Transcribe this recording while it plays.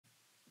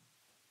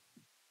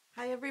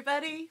Hi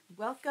everybody,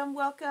 welcome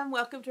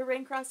to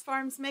Raincross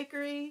Farms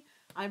Makery.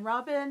 I'm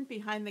Robin,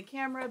 behind the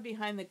camera,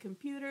 behind the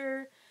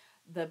computer.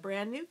 The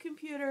brand new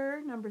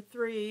computer, number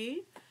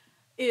 3,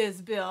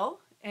 is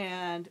Bill,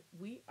 and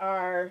we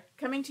are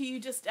coming to you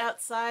just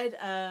outside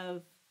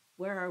of,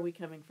 where are we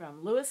coming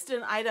from?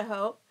 Lewiston,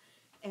 Idaho,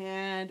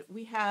 and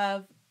we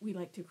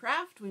like to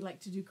craft, we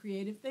like to do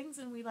creative things,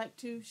 and we like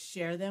to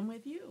share them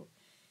with you.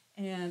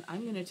 And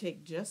I'm going to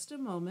take just a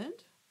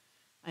moment.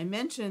 I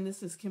mentioned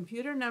this is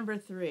computer number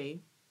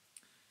 3.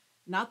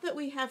 Not that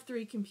we have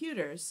 3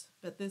 computers,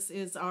 but this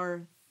is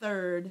our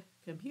 3rd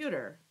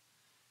computer.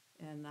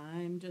 And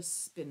I'm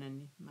just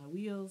spinning my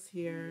wheels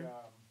here.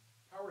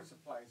 The power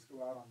supplies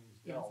go out on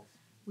these bells.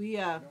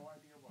 Yes.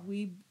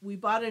 We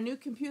bought a new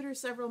computer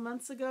several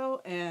months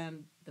ago,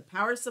 and the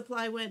power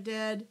supply went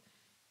dead,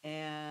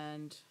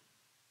 and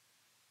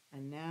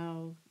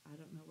now I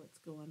don't know what's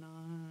going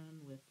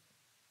on with.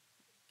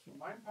 Well,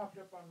 mine popped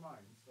up on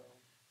mine, so.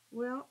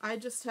 Well, I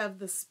just have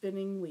the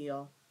spinning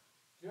wheel.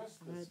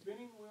 Just the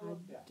spinning wheel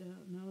of death. I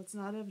don't know. It's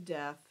not of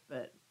death,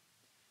 but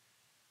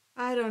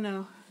I don't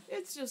know.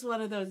 It's just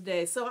one of those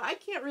days. So I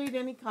can't read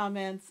any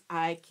comments.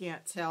 I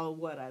can't tell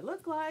what I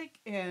look like.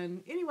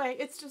 And anyway,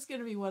 it's just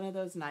going to be one of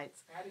those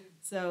nights. Patty,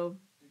 so,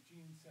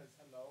 Eugene says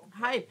hello.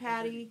 Hi,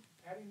 Patty.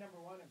 Patty number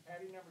 1 and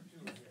Patty number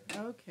 2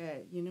 are here.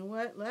 Okay. You know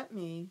what?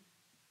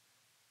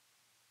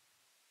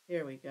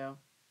 Here we go.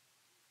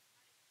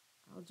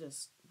 I'll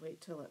just wait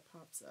till it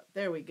pops up.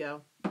 There we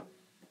go.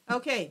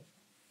 Okay.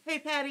 Hey,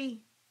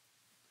 Patty.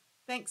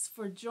 Thanks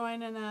for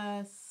joining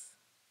us.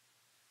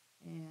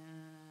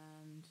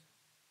 And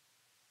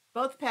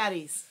both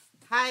Patties.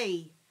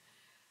 Hi.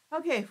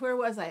 Okay, where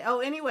was I? Oh,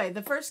 anyway,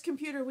 the first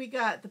computer we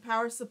got, the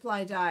power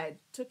supply died.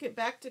 Took it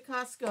back to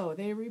Costco.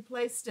 They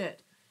replaced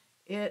it.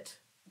 I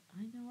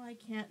know I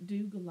can't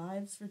do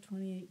lives for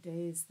 28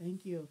 days.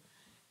 Thank you.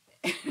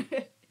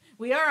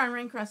 We are on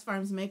Raincross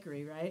Farms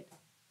Makery, right?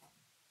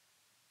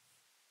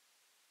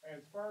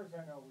 As far as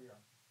I know, we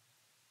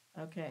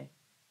are. Okay.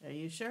 Are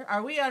you sure?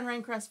 Are we on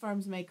Raincross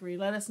Farms Makery?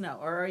 Let us know.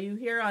 Or are you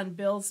here on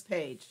Bill's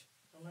page?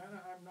 Alana,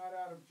 I'm not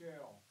out of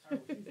jail.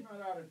 She's not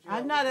out of jail.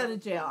 I'm not out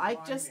of jail.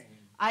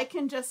 I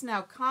can just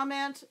now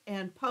comment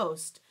and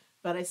post,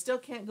 but I still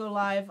can't go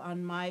live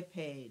on my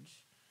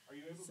page. Are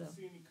you able to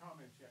see any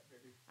comments yet,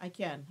 baby? I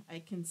can.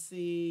 I can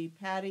see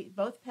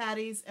both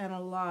Patties and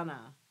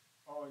Alana.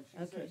 Oh, and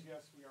she says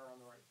yes, we are on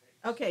the right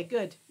page. Okay,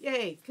 good.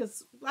 Yay,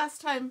 because last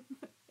time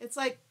it's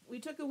like we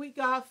took a week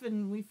off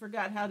and we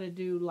forgot how to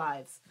do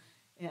lives.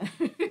 Yeah.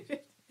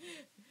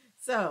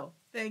 So,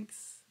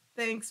 thanks,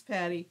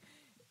 Patty.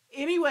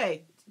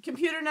 Anyway,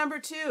 computer number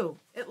 2.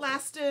 It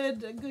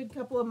lasted a good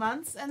couple of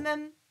months, and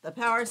then the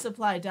power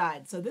supply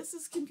died. So this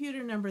is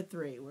computer number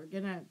 3.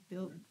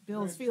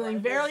 Bill's feeling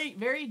very,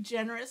 very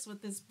generous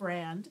with this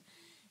brand,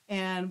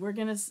 and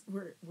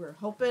we're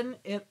hoping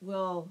it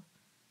will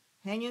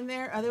hang in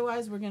there.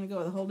 Otherwise, we're gonna go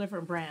with a whole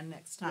different brand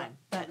next time.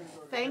 But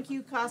thank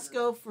you,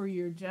 Costco, for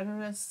your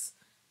generous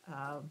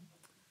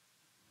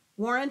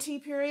warranty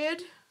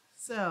period.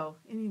 So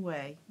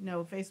anyway,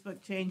 no,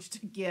 Facebook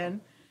changed again.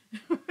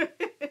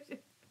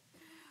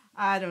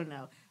 I don't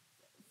know.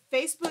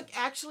 Facebook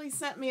actually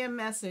sent me a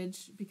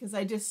message because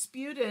I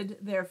disputed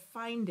their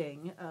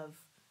finding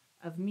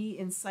of me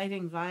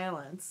inciting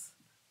violence,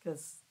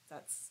 because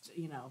that's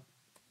me.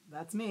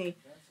 That's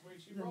the way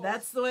she rolls.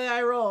 That's the way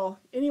I roll.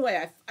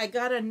 Anyway, I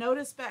got a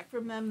notice back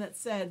from them that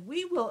said,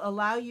 we will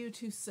allow you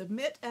to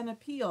submit an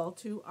appeal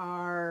to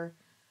our,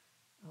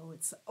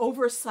 it's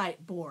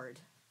oversight board.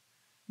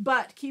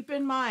 But keep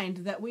in mind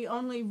that we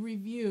only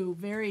review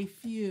very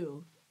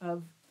few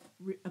of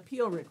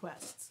appeal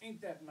requests.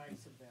 Ain't that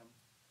nice of them?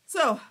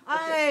 So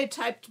I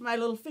typed my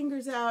little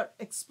fingers out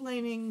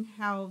explaining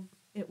how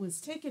it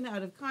was taken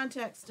out of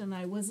context and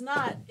I was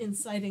not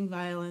inciting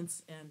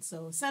violence, and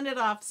so send it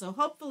off. So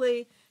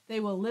hopefully they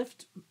will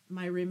lift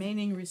my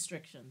remaining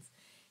restrictions.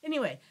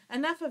 Anyway,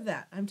 enough of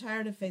that. I'm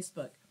tired of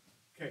Facebook.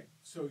 Okay,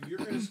 so you're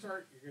going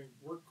to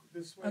work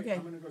this way. Okay.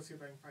 I'm going to go see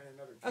if I can find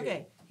another cable.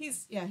 Okay,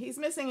 he's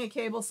missing a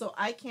cable, so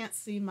I can't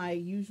see my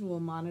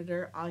usual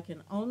monitor. I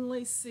can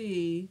only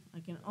see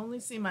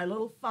my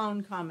little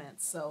phone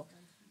comments. So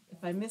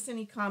if I miss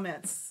any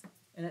comments,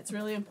 and it's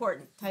really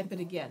important, type it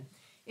again.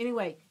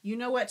 Anyway, you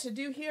know what to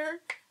do here.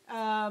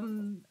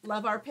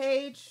 Love our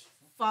page,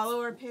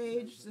 follow our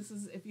page. This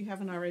is if you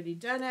haven't already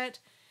done it.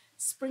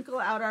 Sprinkle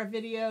out our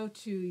video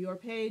to your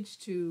page,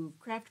 to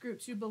craft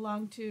groups you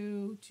belong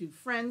to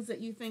friends that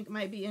you think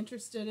might be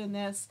interested in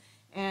this.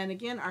 And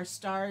again, our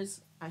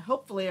stars,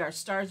 hopefully our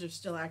stars are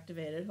still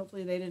activated.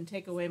 Hopefully they didn't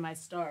take away my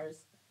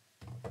stars.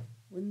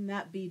 Wouldn't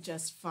that be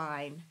just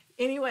fine?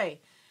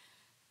 Anyway,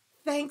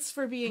 thanks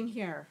for being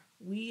here.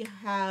 We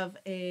have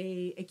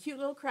a cute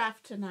little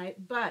craft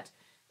tonight, but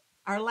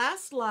our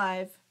last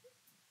live,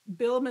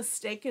 Bill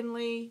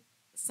mistakenly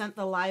sent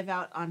the live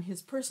out on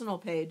his personal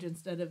page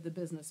instead of the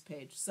business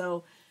page.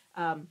 So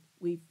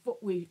we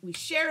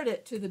shared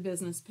it to the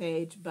business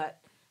page,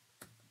 but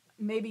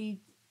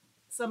maybe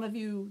some of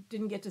you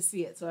didn't get to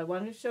see it. So I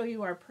wanted to show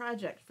you our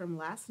project from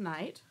last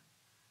night.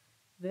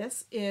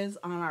 This is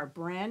on our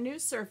brand new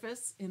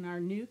surface in our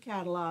new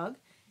catalog.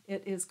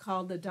 It is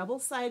called the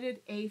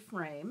double-sided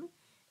A-frame,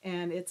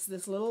 and it's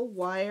this little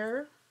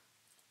wire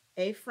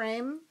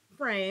A-frame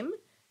frame,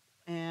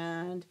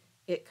 and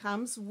it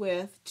comes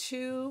with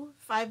 2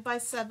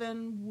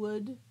 5x7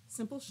 wood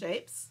simple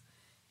shapes,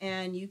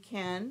 and you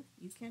can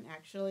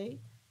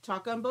actually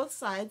chalk on both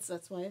sides.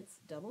 That's why it's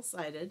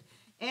double-sided.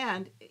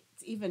 And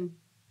it's even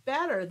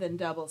better than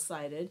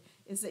double-sided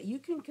is that you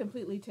can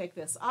completely take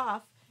this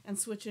off and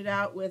switch it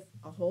out with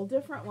a whole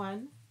different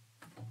one.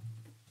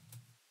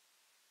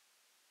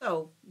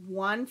 So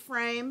one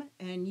frame,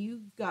 and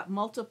you've got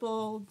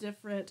multiple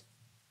different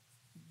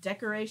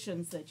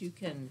decorations that you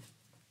can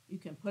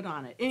put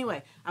on it.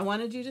 Anyway, I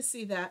wanted you to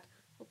see that.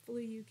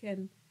 Hopefully you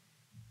can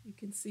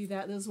see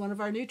that. This is one of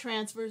our new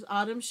transfers.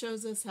 Autumn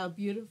shows us how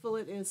beautiful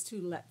it is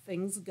to let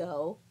things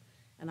go,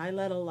 and I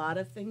let a lot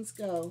of things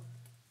go.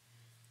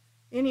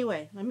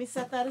 Anyway, let me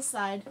set that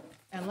aside,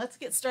 and let's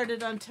get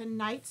started on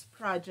tonight's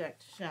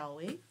project, shall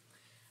we?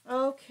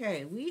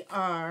 Okay,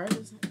 I'm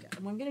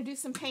going to do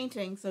some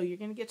painting, so you're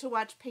going to get to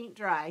watch paint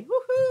dry.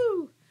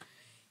 Woohoo!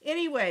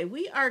 Anyway,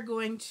 we are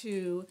going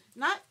to,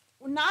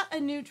 not a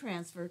new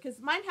transfer, because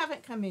mine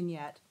haven't come in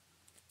yet.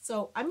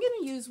 So I'm going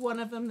to use one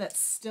of them that's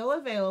still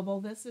available.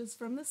 This is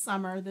from the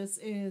summer. This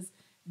is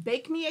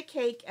Bake Me a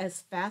Cake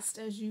as Fast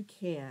as You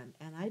Can.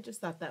 And I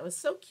just thought that was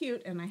so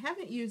cute, and I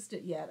haven't used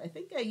it yet. I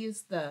think I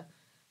used the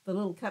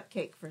little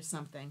cupcake for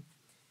something.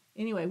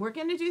 Anyway, we're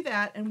going to do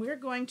that, and we're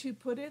going to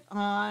put it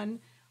on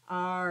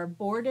our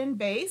board and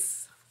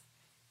base.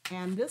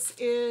 And this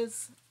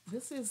is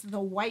the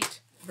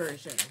white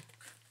version.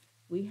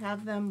 We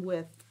have them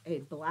with a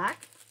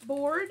black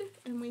board,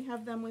 and we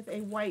have them with a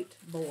white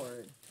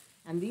board.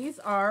 And these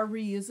are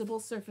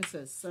reusable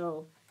surfaces.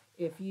 So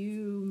if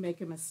you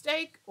make a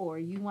mistake or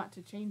you want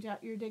to change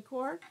out your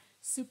decor,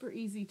 super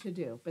easy to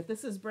do. But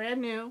this is brand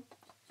new,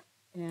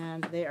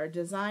 and they are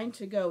designed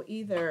to go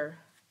either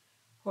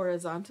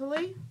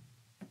horizontally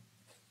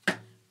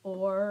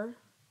or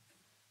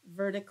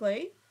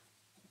vertically,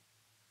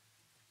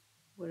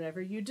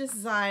 whatever you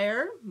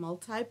desire,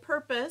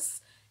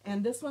 multi-purpose.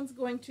 And this one's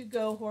going to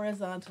go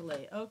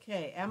horizontally.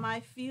 Okay, am I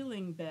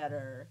feeling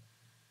better?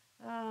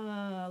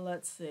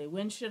 Let's see,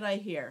 when should I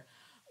hear?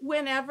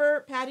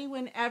 Whenever, Patty,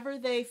 whenever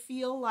they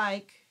feel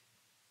like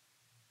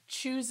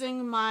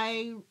choosing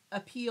my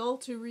appeal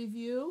to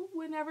review,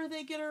 whenever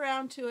they get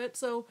around to it.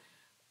 So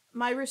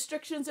my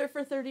restrictions are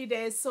for 30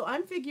 days, so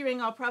I'm figuring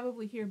I'll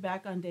probably hear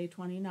back on day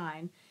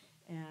 29.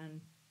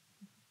 And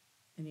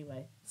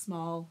anyway,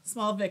 small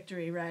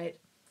victory, right?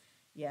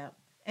 Yeah.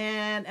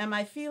 And am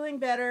I feeling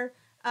better?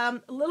 A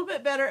little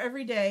bit better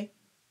every day.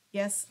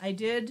 Yes, I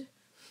did.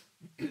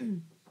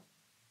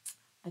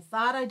 I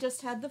thought I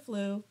just had the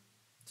flu.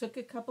 Took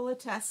a couple of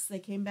tests. They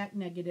came back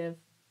negative.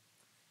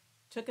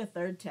 Took a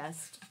third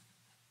test.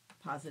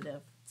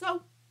 Positive.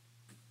 So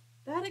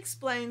that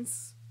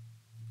explains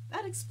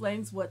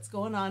what's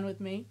going on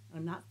with me.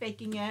 I'm not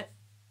faking it,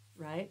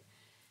 right?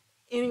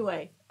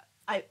 Anyway,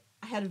 I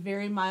had a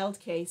very mild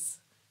case.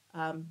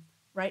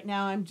 Right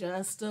now I'm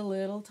just a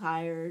little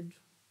tired.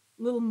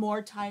 A little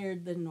more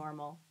tired than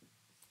normal.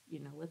 You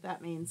know what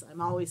that means.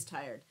 I'm always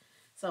tired.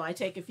 So I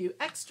take a few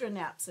extra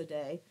naps a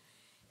day.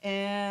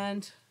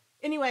 And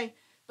anyway,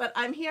 but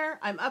I'm here.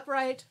 I'm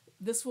upright.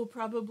 This will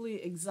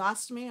probably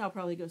exhaust me. I'll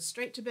probably go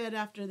straight to bed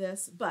after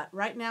this. But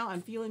right now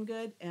I'm feeling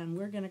good, and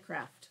we're going to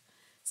craft.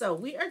 So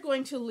we are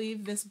going to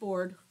leave this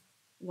board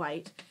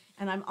white.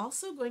 And I'm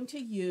also going to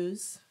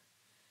use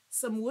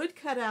some wood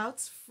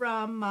cutouts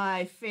from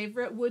my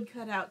favorite wood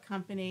cutout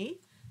company.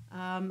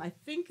 I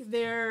think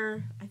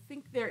their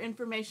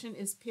information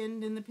is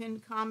pinned in the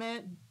pinned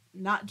comment,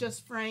 Not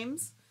Just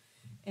Frames.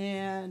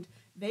 And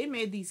they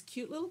made these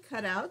cute little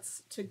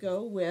cutouts to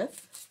go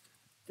with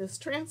this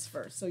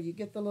transfer. So you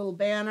get the little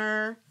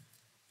banner,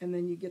 and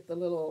then you get the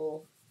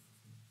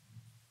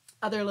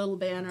other little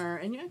banner,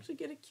 and you actually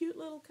get a cute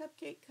little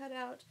cupcake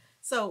cutout.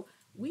 So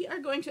we are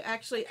going to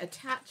actually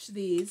attach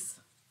these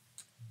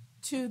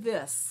to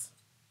this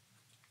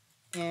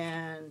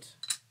and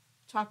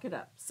chalk it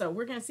up. So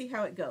we're going to see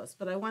how it goes.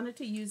 But I wanted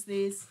to use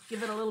these,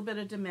 give it a little bit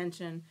of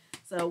dimension.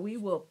 So we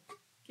will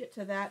get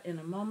to that in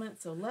a moment.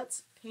 So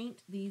let's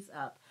paint these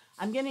up.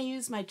 I'm going to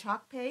use my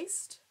chalk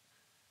paste.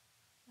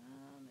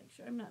 Make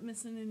sure I'm not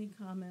missing any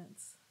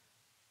comments.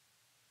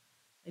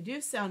 I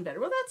do sound better.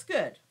 Well, that's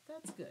good.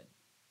 That's good.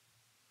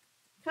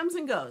 Comes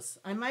and goes.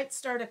 I might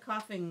start a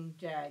coughing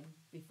jag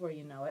before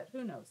you know it.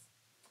 Who knows?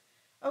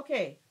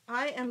 Okay,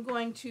 I am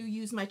going to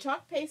use my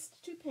chalk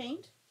paste to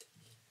paint.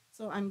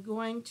 So I'm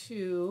going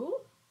to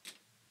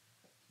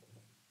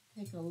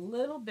take a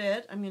little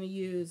bit. I'm going to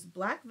use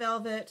Black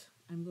Velvet.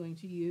 I'm going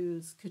to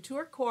use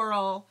Couture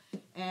Coral,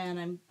 and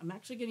I'm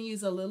actually going to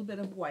use a little bit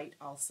of white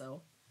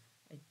also.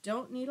 I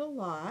don't need a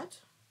lot.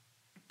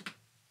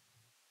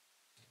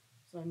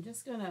 So I'm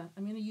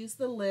going to use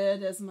the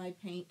lid as my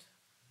paint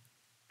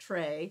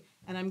tray,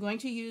 and I'm going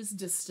to use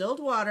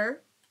distilled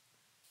water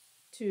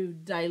to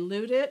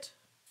dilute it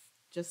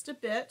just a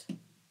bit.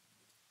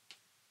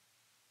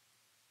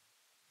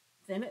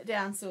 thin it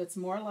down so it's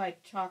more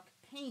like chalk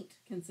paint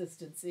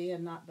consistency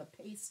and not the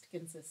paste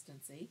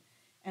consistency.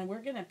 And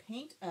we're going to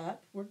paint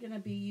up. We're going to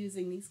be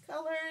using these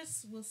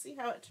colors. We'll see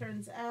how it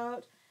turns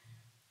out.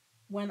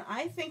 When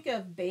I think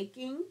of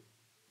baking,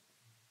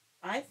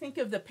 I think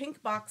of the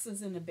pink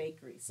boxes in a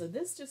bakery. So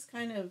this just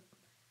kind of,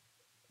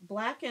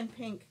 black and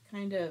pink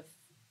kind of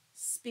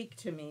speak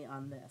to me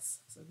on this.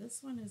 So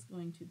this one is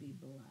going to be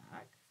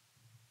black.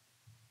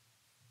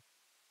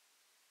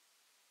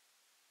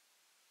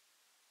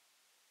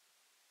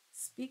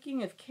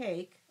 Speaking of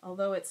cake,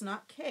 although it's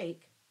not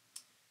cake,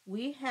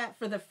 we have,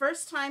 for the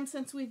first time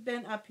since we've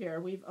been up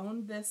here, we've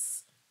owned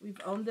this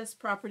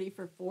property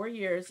for 4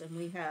 years, and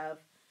we have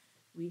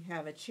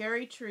a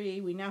cherry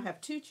tree. We now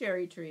have 2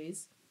 cherry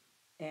trees,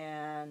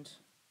 and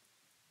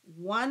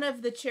one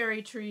of the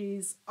cherry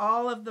trees,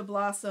 all of the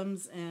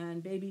blossoms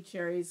and baby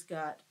cherries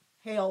got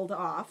hailed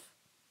off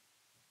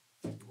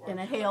in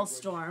a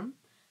hailstorm.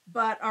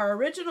 But our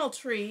original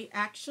tree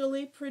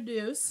actually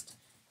produced,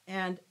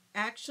 and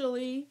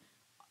actually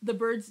the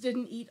birds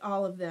didn't eat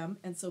all of them.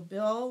 And so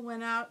Bill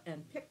went out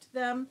and picked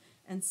them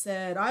and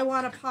said, I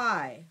want a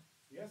pie.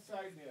 Yes,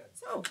 I did.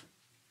 So,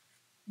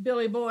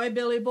 Billy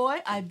boy,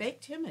 I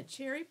baked him a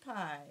cherry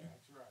pie.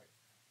 That's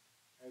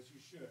right. As you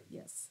should.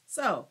 Yes.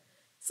 So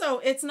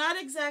it's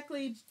not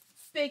exactly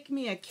bake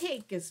me a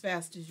cake as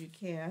fast as you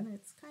can.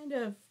 It's kind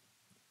of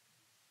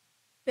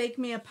bake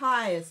me a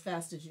pie as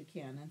fast as you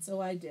can. And so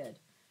I did.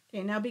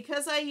 Okay, now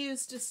because I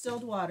used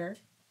distilled water,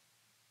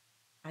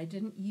 I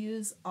didn't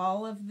use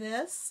all of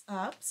this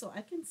up, so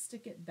I can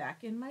stick it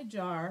back in my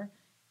jar,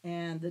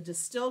 and the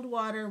distilled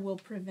water will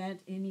prevent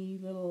any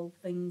little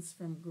things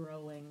from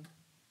growing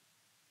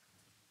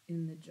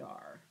in the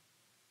jar.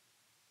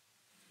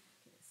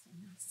 Okay, so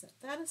I'm going to set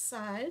that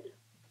aside.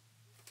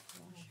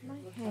 Wash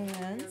my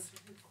hands.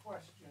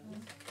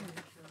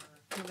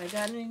 Have I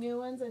got any new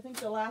ones? I think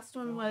the last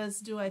one was,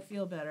 do I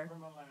feel better?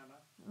 From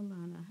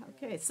Alana.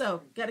 Okay,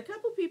 so got a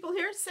couple people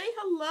here. Say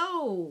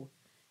hello.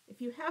 If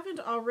you haven't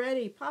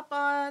already, pop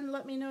on.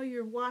 Let me know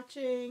you're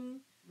watching.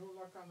 No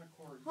luck on the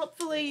cords.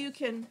 Hopefully you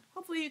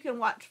can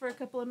watch for a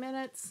couple of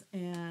minutes,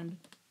 and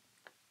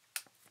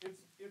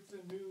it's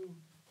a new.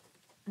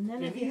 And then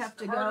Denise if you have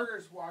to Carter go.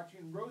 is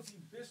watching. Rosie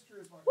Bister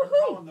is watching.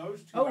 Woohoo! Calling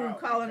those two Oh, out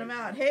calling them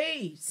out.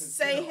 Hey,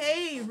 say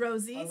hey,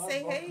 Rosie. I love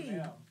Say both of hey,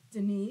 them.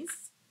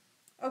 Denise.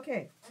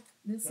 Okay,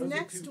 this Those are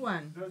next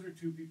one. Those are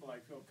 2 people I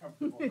feel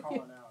comfortable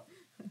calling out.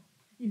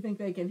 You think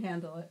they can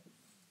handle it?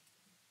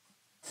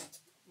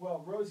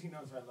 Well, Rosie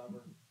knows I love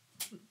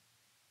her.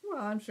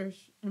 Well, I'm sure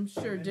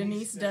And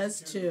Denise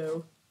does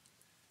too.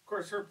 Of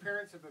course, her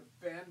parents have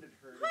abandoned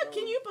her. What?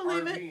 Can you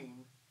believe it?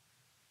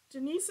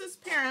 Denise's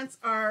parents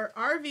are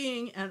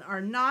RVing and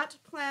are not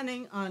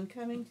planning on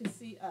coming to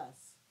see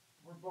us.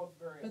 We're both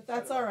very. But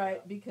that's all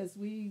right because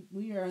we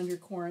are under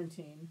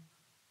quarantine.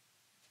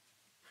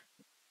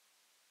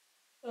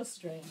 So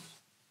strange.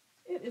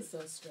 It is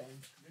so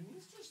strange.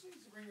 Denise just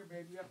needs to bring her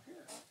baby up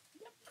here.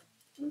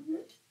 Mm-hmm.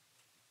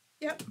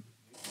 Yep.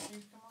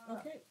 Denise, come on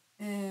up. Okay.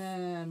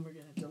 And we're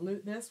going to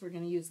dilute this. We're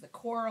going to use the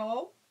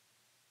coral.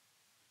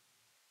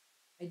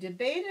 I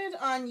debated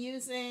on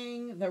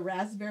using the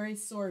raspberry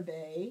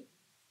sorbet,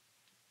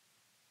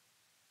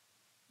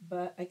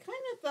 but I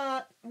kind of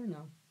thought, I don't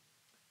know.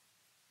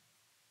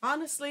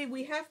 Honestly,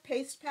 we have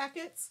paste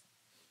packets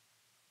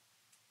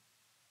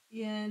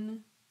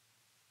in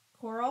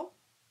coral,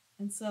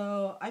 and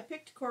so I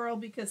picked coral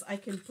because I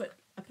can put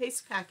a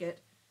paste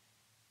packet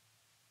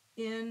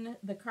in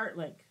the cart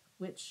link,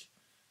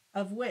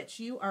 of which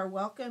you are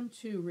welcome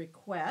to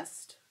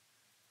request.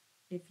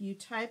 If you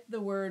type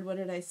the word, what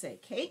did I say,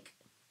 cake?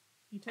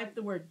 You type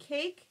the word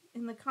cake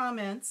in the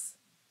comments.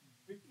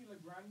 Vicki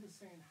LeGrand is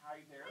saying hi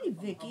there. Hey,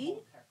 from Vicki.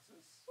 Humboldt,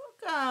 Texas.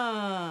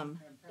 Welcome.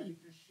 And Patty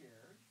just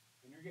shared.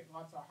 And you're getting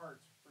lots of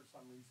hearts for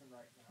some reason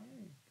right now.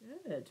 Okay,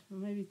 good.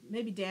 Well,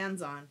 maybe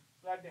Dan's on.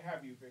 Glad to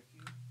have you, Vicki.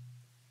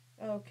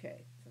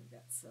 Okay, so I've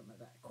got some of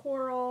that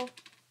coral.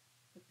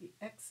 Put the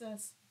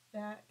excess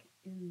back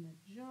in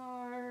the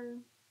jar.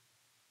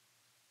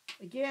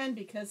 Again,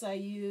 because I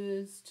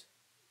used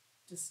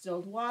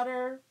distilled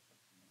water,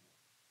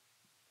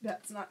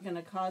 that's not going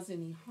to cause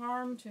any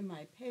harm to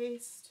my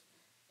paste.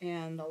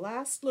 And the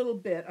last little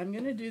bit, I'm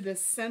going to do this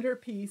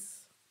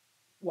centerpiece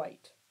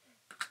white.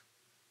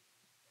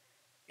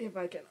 If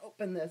I can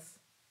open this.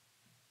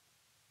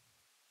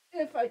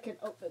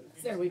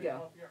 There we go.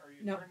 Are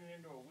you No. turning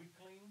into a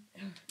weakling?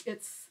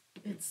 It's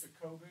the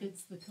COVID?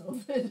 It's the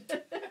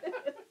COVID.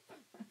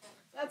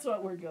 That's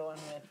what we're going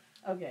with.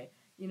 Okay,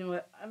 you know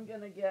what? I'm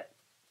gonna get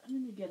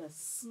a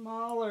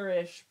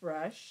smallerish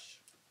brush.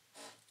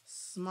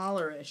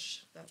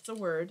 Smallerish. That's a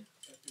word.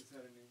 Is that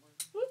a new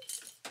word?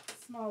 Whoops.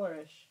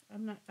 Smallerish.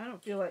 I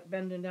don't feel like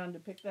bending down to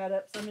pick that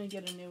up, so I'm gonna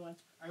get a new one.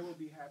 I will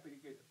be happy to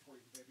get it for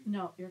you, baby.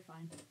 No, you're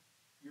fine.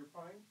 You're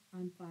fine?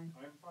 I'm fine.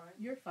 I'm fine?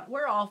 You're fine.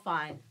 We're all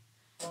fine.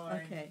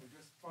 Fine. Okay. We're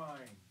just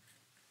fine.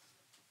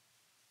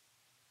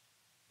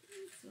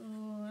 So,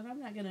 and I'm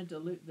not gonna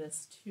dilute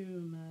this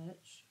too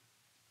much.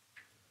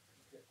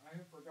 Okay, I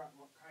have forgotten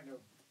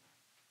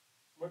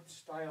what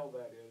style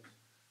that is.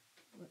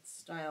 What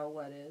style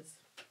what is?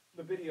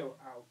 The video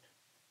out.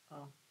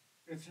 Oh.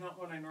 It's not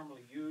one I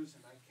normally use,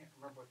 and I can't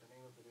remember what the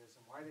name of it is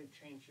and why they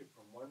changed it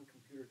from one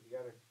computer to the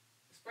other,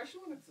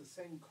 especially when it's the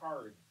same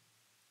card.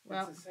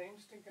 Well, it's the same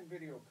stinking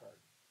video card.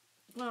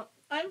 Well,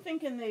 I'm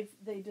thinking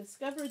they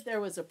discovered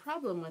there was a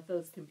problem with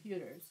those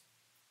computers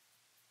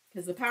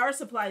because the power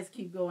supplies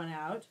keep going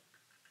out.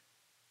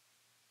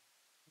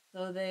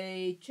 So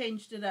they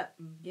changed it up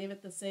and gave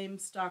it the same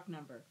stock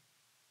number.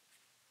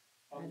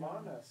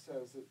 Alana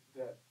says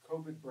that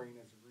COVID brain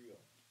is real.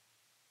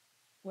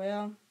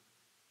 Well,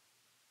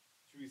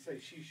 should we say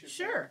she should?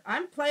 Sure,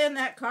 I'm playing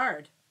that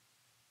card.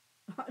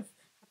 Do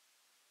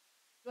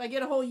I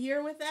get a whole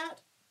year with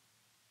that?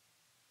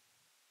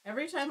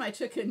 Every time I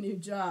took a new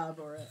job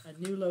or a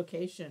new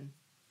location,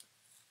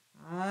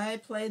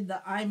 I played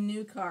the I'm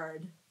new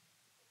card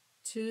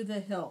to the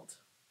hilt.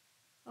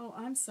 Oh,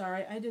 I'm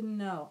sorry. I didn't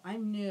know.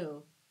 I'm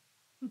new.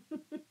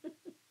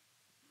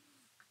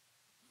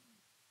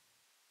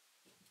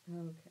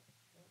 Okay.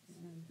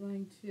 I'm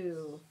going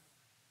to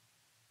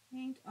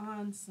paint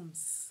on some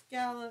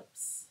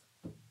scallops.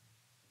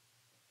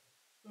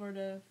 Sort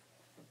of.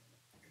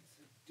 It's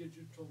a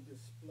digital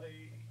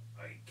display.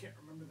 I can't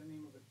remember the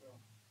name of it, though.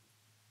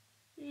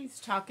 He's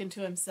talking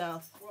to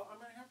himself. Well, I'm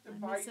going to have to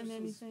buy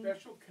you some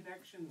special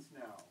connections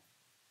now.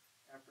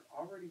 After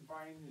already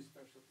buying you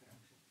special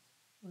connections.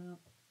 Well,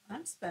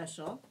 I'm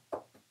special.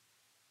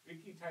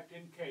 Vicki typed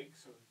in cake,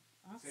 so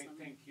say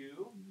thank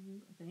you.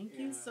 Thank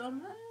you so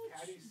much.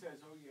 Patty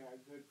says, oh yeah,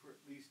 good for at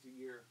least a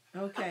year.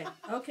 Okay,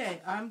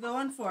 okay, I'm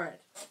going for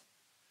it.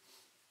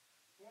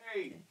 Hey.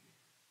 Okay.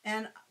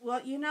 And,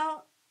 well, you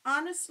know,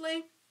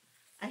 honestly,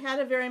 I had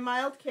a very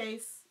mild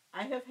case.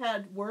 I have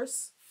had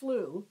worse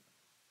flu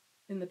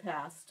in the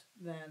past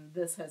than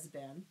this has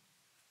been.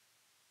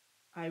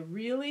 I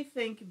really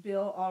think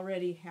Bill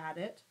already had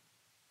it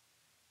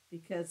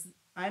because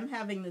I'm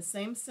having the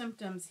same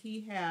symptoms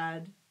he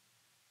had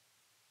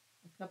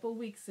a couple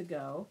weeks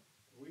ago.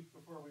 The week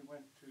before we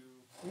went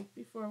to... Week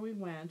before we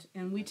went.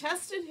 And we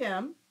tested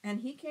him,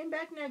 and he came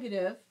back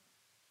negative.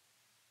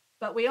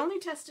 But we only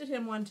tested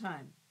him one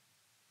time.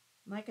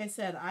 Like I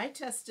said, I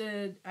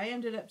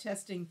ended up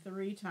testing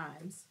 3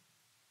 times.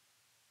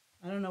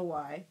 I don't know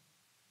why.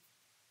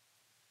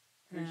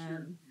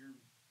 And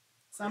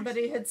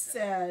somebody had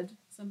said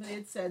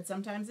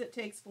sometimes it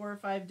takes 4 or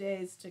 5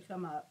 days to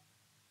come up.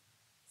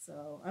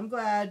 So I'm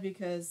glad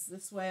because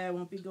this way I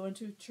won't be going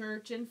to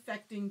church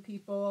infecting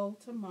people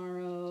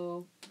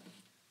tomorrow.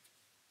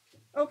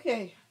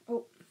 Okay.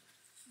 Oh,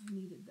 I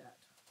needed that.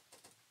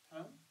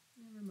 Huh?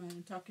 Never mind.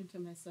 I'm talking to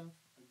myself.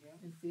 Again?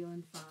 And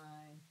feeling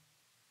fine.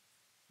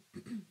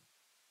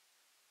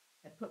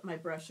 I put my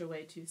brush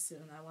away too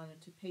soon. I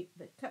wanted to paint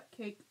the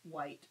cupcake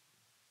white.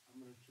 I'm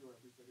going to show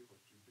everybody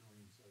what you're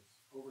doing so it's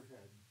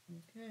overhead.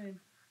 Okay.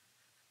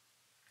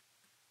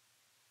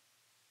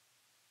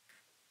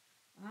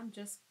 I'm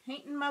just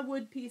painting my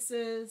wood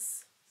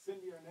pieces.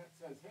 Cindy Arnett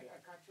says, hey, I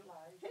caught you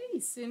live. Hey,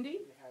 Cindy.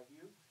 Good to have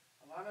you.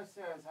 Alana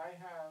says, I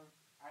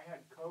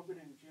had COVID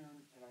in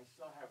June and I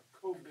still have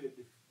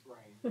COVID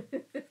brain.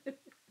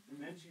 And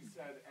then she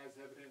said, as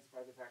evidenced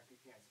by the fact you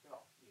can't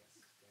spell. Yes,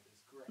 that is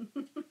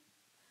correct.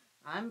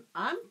 I'm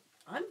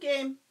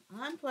game.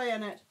 I'm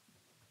playing it.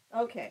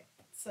 Okay,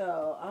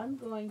 so I'm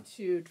going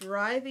to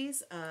dry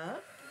these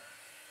up.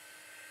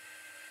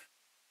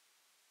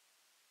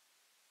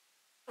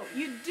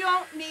 You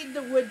don't need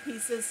the wood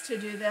pieces to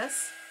do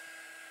this,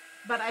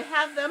 but I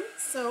have them,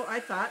 so I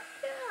thought,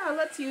 yeah,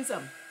 let's use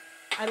them.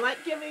 I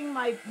like giving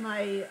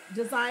my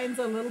designs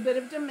a little bit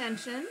of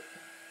dimension,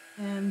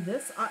 and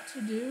this ought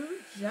to do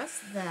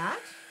just that.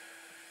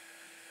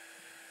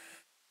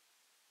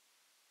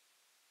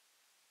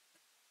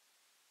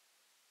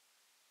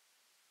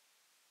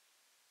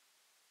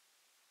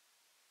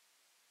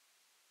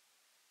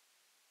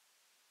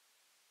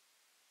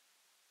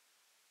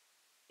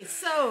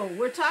 So,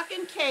 we're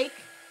talking cake.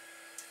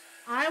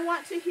 I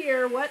want to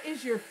hear what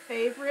is your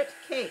favorite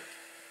cake.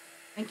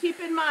 And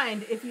keep in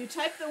mind, if you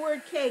type the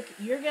word cake,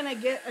 you're going to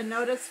get a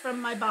notice from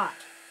my bot.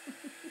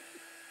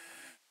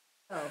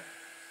 So,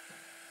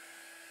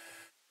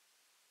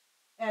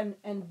 and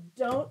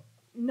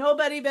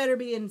nobody better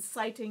be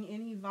inciting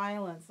any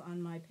violence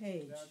on my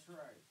page. That's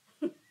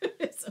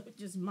right. So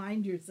just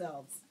mind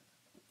yourselves.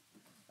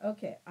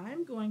 Okay,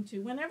 I'm going to,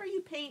 whenever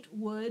you paint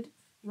wood,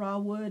 raw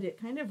wood,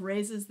 it kind of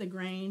raises the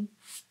grain.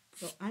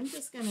 So I'm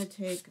just going to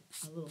take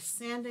a little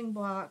sanding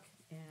block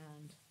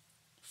and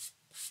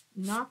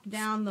knock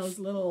down those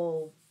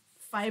little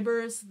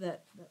fibers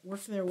that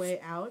work their way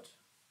out.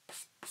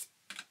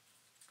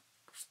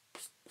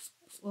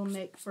 Will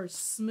make for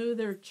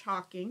smoother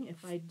chalking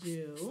if I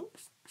do.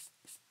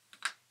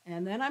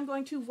 And then I'm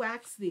going to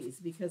wax these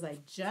because I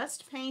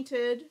just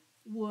painted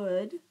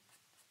wood.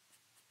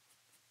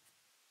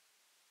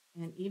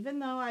 And even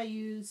though I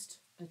used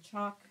a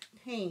chalk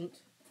paint,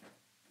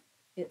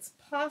 it's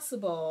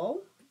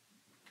possible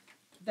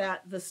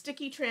that the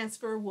sticky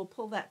transfer will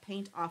pull that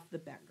paint off the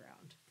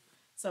background.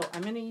 So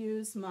I'm going to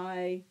use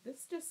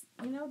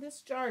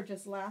this jar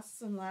just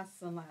lasts and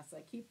lasts and lasts.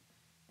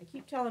 I I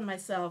keep telling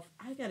myself,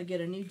 I got to get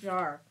a new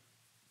jar.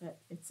 But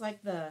it's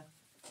like the,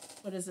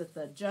 what is it,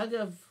 the jug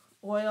of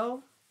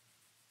oil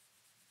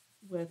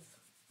with,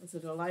 was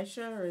it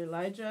Elisha or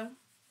Elijah,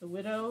 the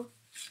widow,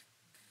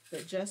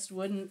 that just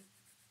wouldn't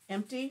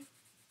empty?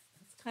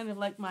 It's kind of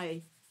like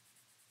my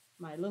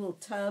little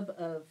tub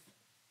of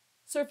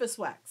surface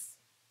wax.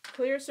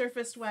 Clear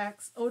surface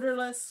wax,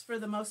 odorless for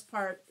the most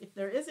part. If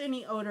there is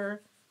any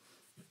odor,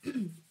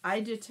 I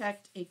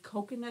detect a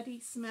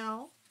coconutty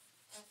smell,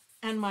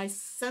 and my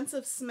sense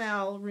of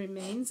smell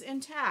remains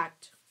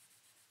intact.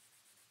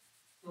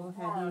 I'll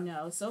have you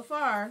know, so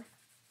far,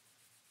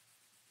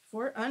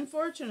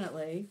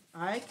 unfortunately,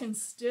 I can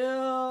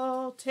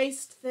still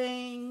taste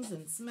things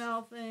and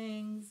smell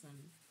things.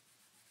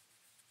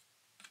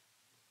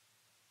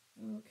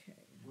 And okay.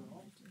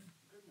 Well,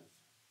 goodness.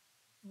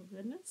 Well,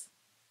 goodness.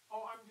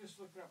 Oh, I'm just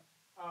looking up.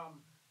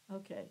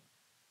 Okay.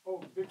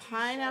 Oh, Vicky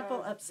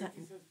Pineapple says, upside.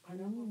 Vicky says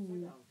pineapple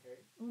upside down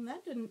cake. Oh,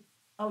 that didn't.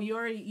 Oh,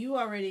 you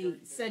already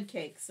said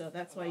cake, so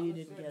that's why you Alana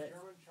didn't said get it.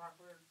 German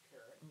chocolate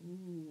carrot.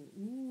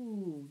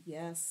 Ooh,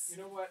 yes. You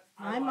know what?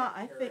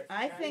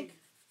 I think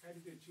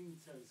Patty Jean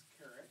says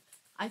carrot.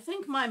 I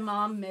think my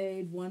mom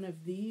made one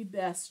of the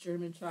best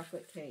German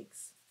chocolate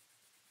cakes.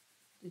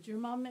 Did your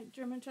mom make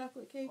German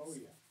chocolate cakes? Oh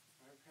yeah,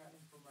 I've had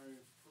them for my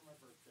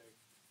birthday.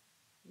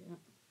 Yeah.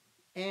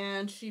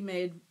 And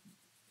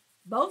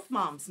both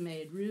moms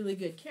made really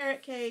good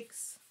carrot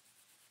cakes.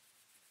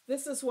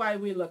 This is why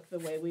we look the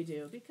way we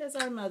do, because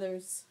our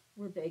mothers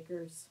were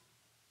bakers.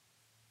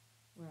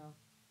 Well,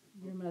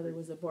 your mother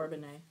was a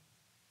Bourbonnais.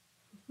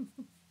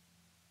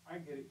 I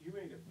get it. You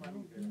made it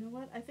funny there. You know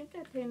what? I think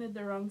I painted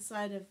the wrong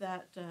side of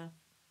that. Did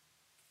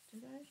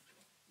I?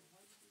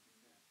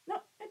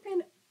 No, I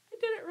did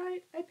it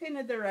right. I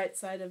painted the right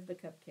side of the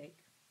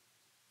cupcake.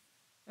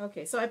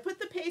 Okay, so I put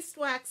the paste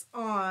wax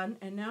on,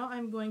 and now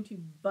I'm going to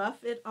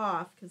buff it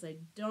off because I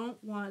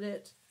don't want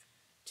it,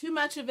 too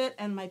much of it,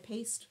 and my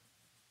paste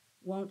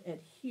won't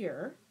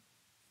adhere.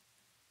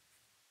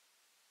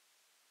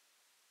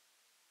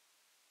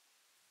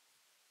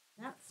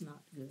 That's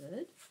not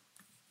good.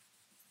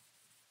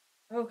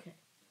 Okay,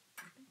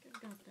 I think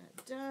I've got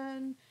that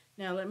done.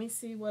 Now let me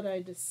see what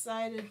I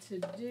decided to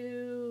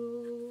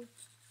do.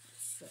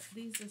 Set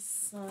these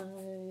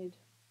aside.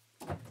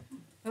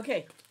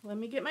 Okay, let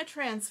me get my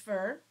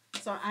transfer.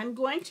 So I'm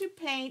going to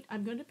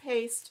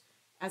paste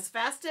as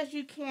fast as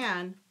you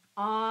can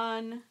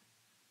on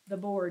the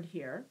board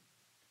here.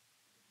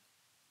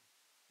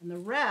 And the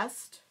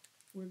rest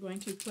we're going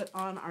to put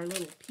on our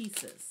little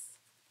pieces.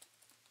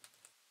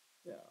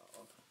 So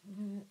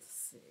let's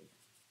see.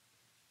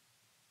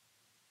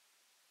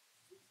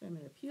 I'm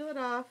going to peel it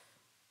off.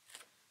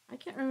 I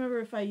can't remember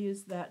if I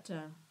used that.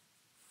 I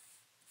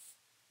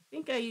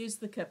think I used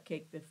the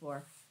cupcake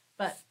before,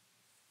 but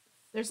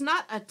there's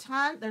not a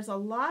ton. There's a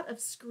lot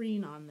of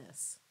screen on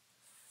this.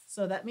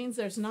 So that means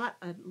there's not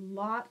a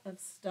lot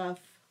of stuff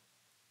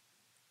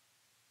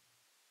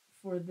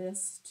for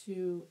this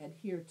to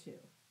adhere to.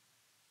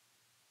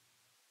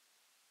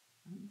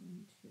 I'm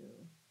going to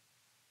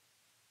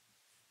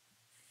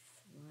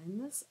line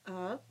this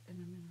up, and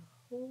I'm going to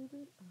hold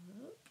it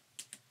up.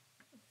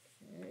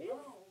 Okay.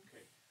 Oh,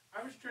 okay.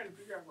 I was trying to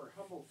figure out where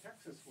Humboldt,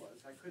 Texas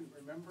was. I couldn't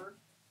remember.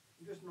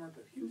 I'm just north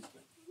of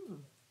Houston.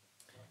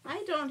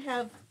 I don't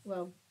have,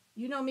 well,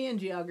 you know me in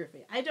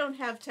geography. I don't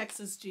have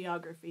Texas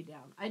geography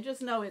down. I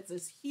just know it's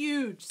this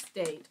huge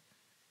state.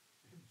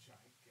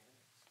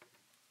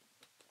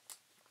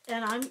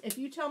 And if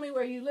you tell me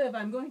where you live,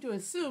 I'm going to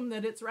assume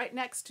that it's right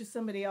next to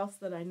somebody else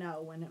that I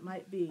know when it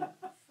might be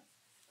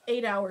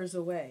 8 hours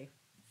away.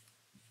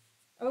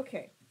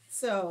 Okay,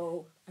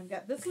 so I've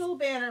got this little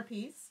banner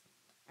piece.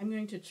 I'm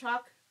going to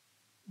chalk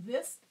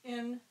this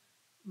in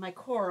my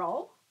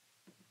coral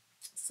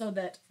so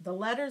that the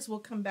letters will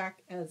come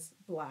back as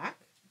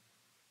black.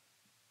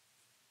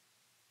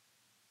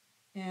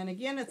 And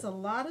again, it's a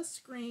lot of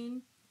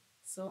screen,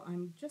 so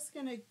I'm just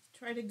going to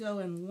try to go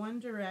in one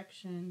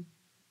direction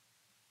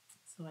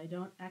so I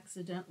don't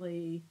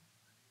accidentally...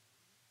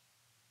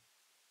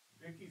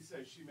 Vicki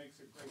says she makes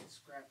a great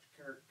scratch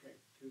carrot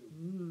cake too.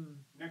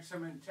 Next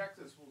time in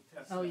Texas, we'll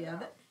test Oh that yeah,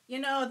 out. you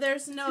know,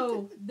 there's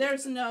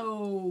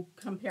no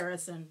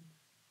comparison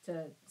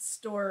to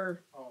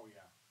store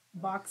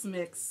box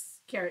mix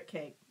carrot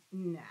cake.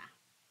 Nah,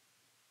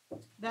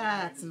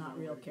 that's not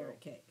real carrot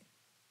cake.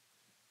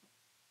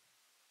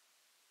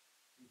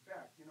 In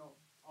fact, you know,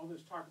 all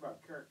this talk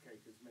about carrot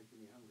cake is making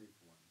me hungry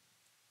for one.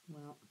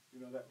 Well, you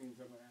know, that means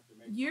I'm gonna have to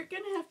make. You're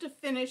gonna have to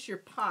finish your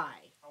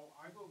pie. Oh,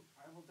 I will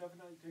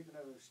definitely take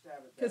another stab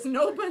at that.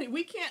 Because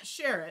we can't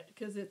share it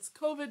because it's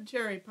COVID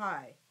cherry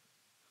pie.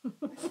 Daisy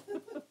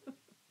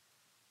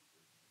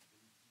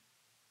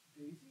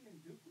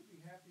and Duke would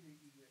be happy to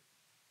eat it.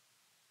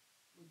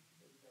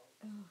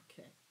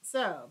 Okay,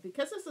 so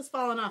because this has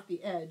fallen off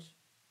the edge,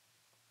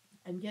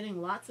 I'm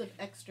getting lots of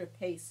extra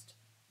paste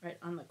right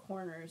on the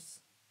corners.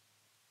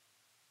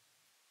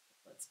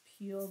 Let's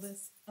peel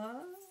this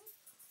up.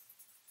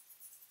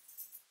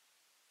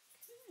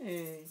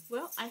 Okay,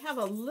 well, I have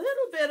a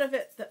little bit of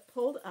it that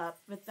pulled up,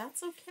 but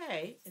that's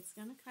okay. It's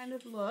going to kind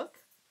of look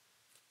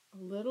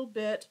a little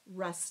bit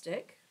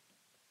rustic.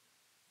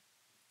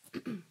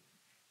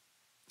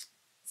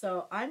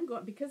 So I'm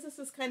going, because this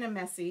is kind of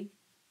messy,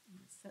 I'm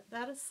going to set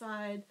that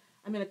aside.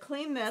 I'm going to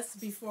clean this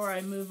before I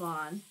move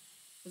on,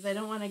 because I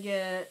don't want to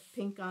get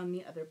pink on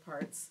the other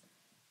parts.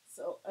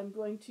 So I'm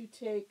going to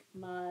take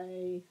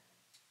my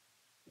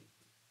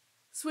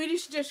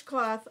Swedish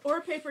dishcloth or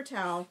paper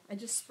towel. I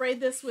just sprayed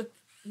this with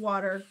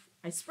water.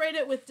 I sprayed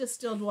it with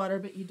distilled water,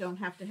 but you don't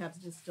have to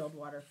have distilled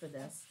water for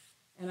this.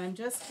 And I'm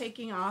just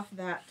taking off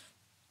that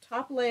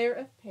top layer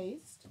of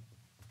paste.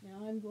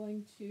 Now I'm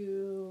going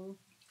to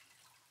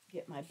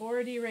get my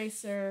board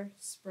eraser,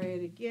 spray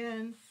it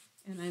again,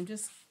 and I'm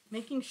just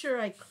making sure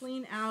I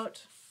clean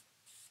out.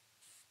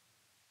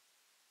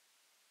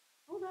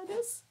 Oh,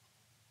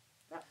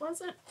 that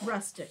wasn't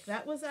rustic.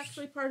 That was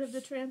actually part of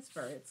the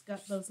transfer. It's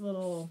got those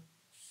little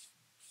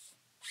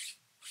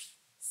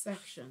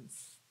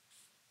sections.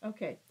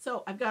 Okay,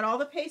 so I've got all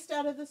the paste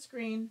out of the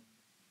screen.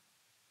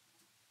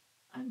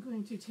 I'm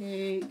going to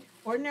take,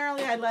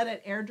 ordinarily I let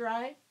it air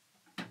dry,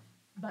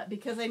 but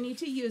because I need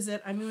to use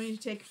it, I'm going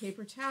to take a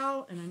paper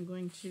towel and I'm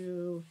going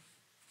to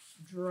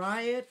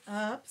dry it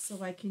up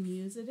so I can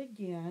use it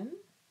again.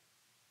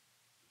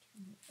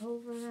 Turn it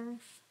over.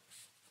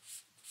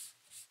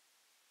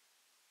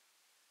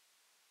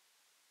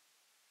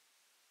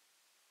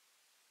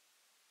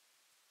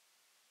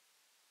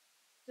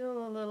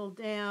 Still a little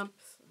damp,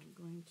 so I'm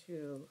going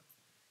to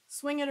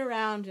swing it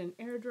around and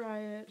air dry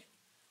it.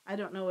 I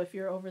don't know if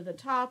you're over the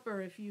top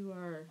or if you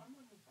are.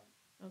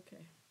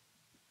 Okay.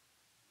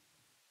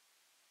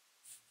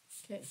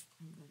 Okay,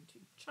 I'm going to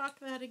chalk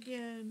that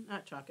again.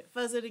 Not chalk it,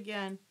 fuzz it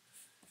again.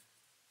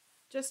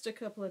 Just a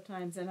couple of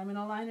times. And I'm going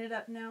to line it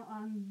up now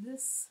on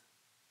this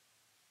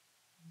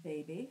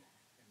baby.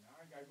 And now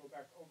I got to go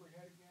back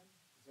overhead again?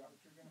 Is that what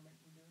you're going to make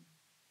me do?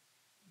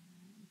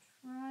 I'm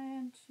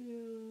trying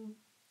to...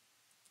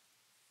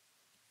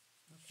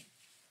 Okay,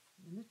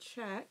 I'm going to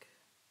check.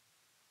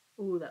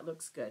 Ooh, that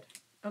looks good.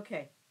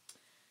 Okay,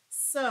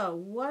 so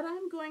what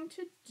I'm going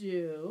to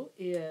do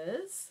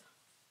is...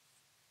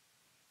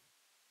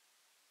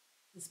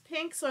 This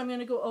pink, so I'm going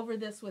to go over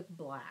this with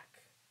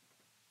black.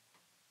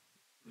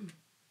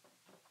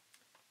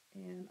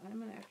 And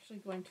I'm actually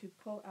going to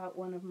pull out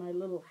one of my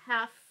little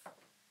half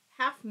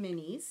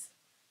minis,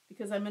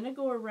 because I'm going to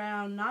go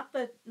around not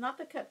the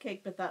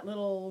cupcake, but that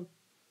little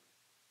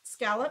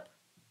scallop.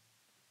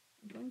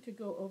 I'm going to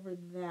go over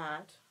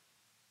that.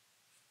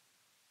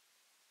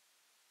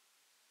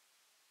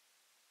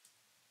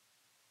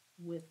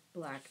 With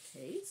black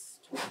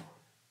paste.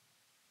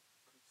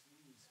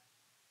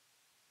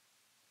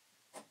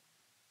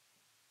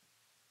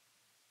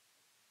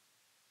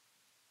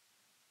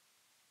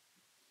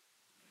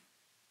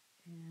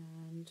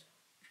 And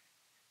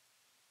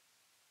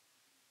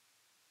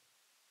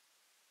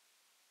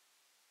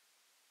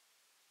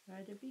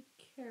try to be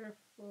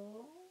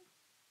careful.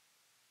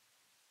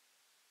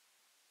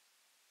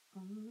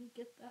 Only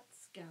get that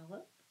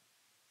scallop.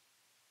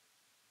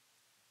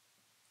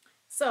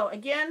 So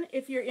again,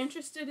 if you're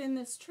interested in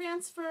this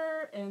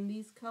transfer and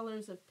these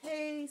colors of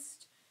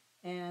paste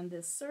and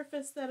this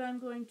surface that I'm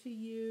going to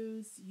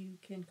use, you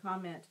can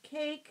comment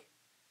cake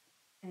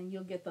and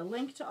you'll get the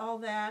link to all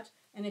that.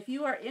 And if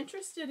you are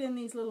interested in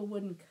these little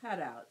wooden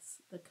cutouts,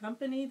 the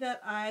company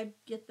that I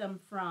get them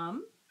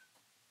from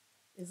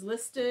is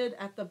listed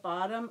at the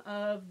bottom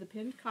of the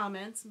pinned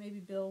comments. Maybe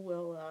Bill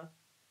will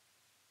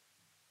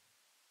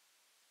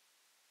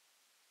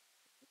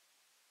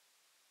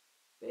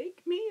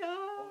bake me up.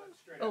 Hold it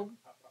straight up. Up.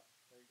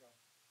 There you go.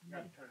 You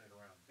got to turn it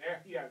around.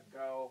 There you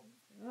go.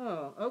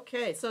 Oh,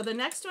 okay. So the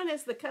next one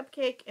is the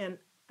cupcake, and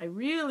I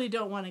really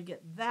don't want to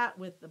get that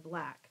with the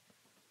black.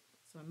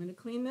 So I'm going to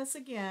clean this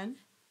again.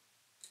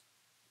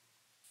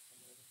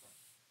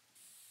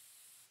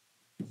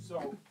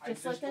 So I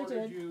just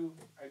ordered you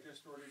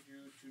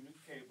 2 new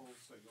cables,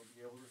 so you'll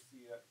be able to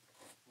see it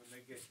when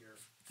they get here.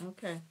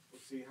 Okay.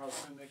 We'll see how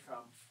soon they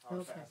come,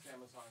 how fast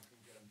Amazon can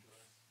get them to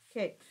us.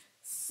 Okay.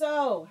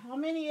 So how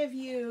many of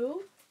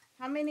you,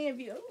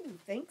 oh,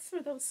 thanks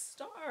for those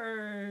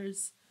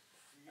stars.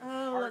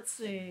 Oh, let's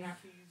see. And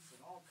happies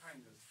and all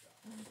kinds of stuff.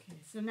 Okay,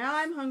 so now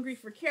I'm hungry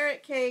for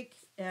carrot cake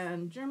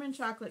and German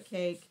chocolate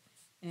cake,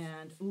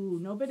 and ooh,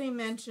 nobody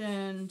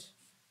mentioned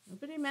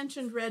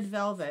red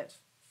velvet.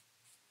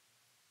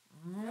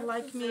 I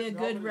like me a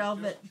good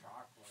velvet.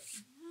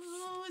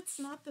 No, it's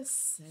not the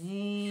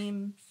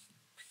same.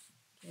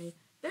 Okay,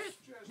 there's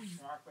just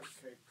chocolate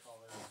cake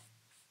color.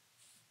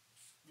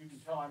 You can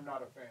tell I'm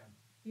not a fan.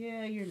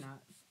 Yeah, you're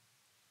not.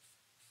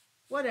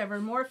 Whatever,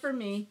 more for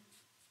me.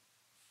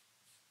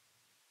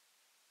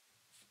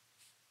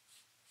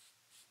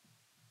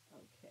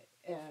 Okay,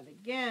 and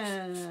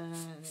again,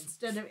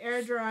 instead of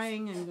air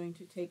drying, I'm going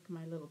to take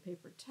my little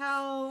paper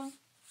towel.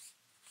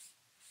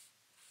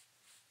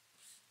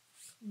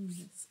 Clean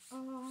this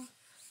off.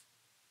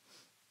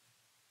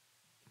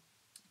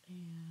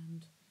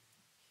 And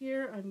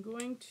here I'm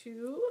going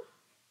to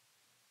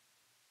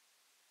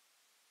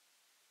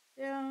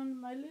down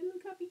my little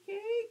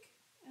cupcake,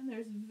 and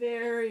there's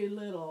very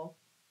little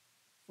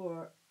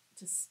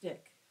to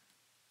stick.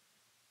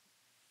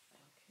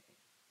 Okay,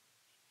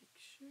 make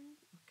sure,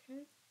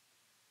 okay.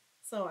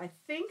 So I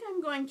think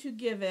I'm going to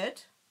give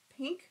it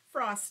pink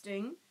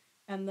frosting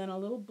and then a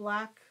little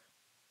black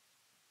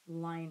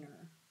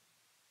liner.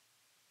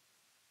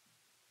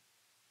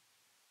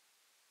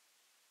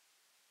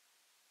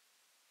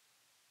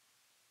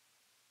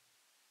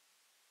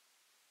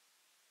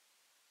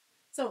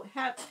 So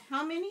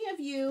how many of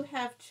you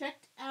have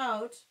checked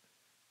out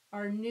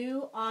our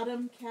new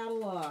autumn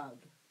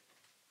catalog?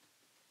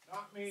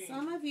 Not me.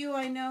 Some of you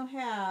I know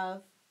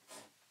have.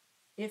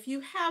 If you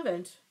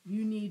haven't,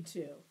 you need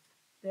to.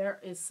 There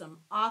is some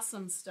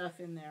awesome stuff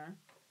in there.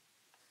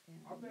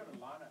 I'll bet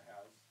Alana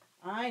has.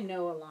 I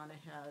know Alana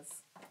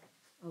has.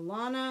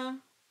 Alana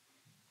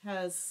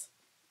has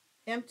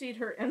emptied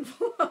her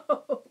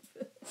envelope.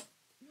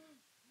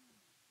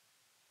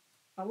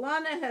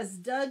 Alana has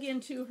dug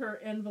into her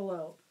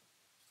envelope.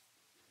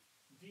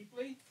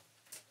 Deeply?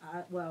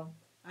 Well,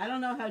 I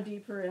don't know how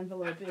deep her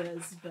envelope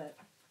is, but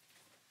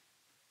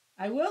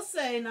I will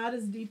say not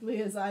as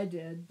deeply as I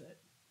did, but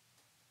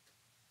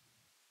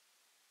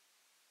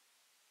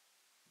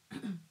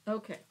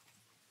okay.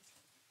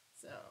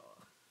 So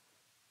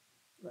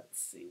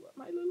let's see what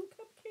my little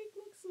cupcake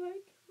looks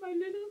like. My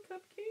little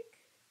cupcake.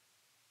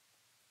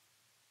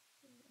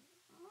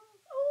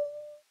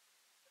 Oh,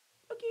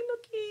 looky,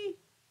 looky.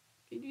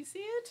 Can you see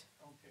it?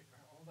 Okay,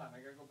 hold on.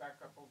 I gotta go back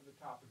up over the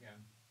top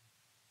again.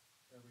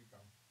 There we go.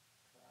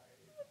 Try.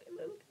 Look at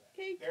little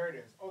cupcake. There it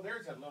is. Oh,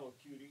 there's a little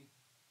cutie.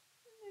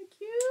 Isn't that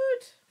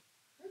cute?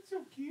 That's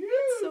so cute.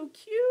 It's so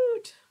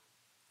cute.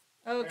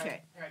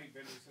 Okay. Patty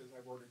Bender says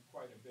I've ordered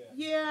quite a bit.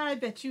 Yeah, I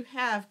bet you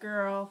have,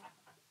 girl.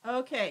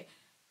 Okay.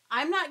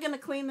 I'm not going to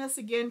clean this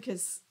again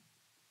because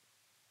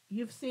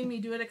you've seen me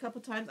do it a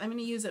couple times. I'm going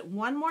to use it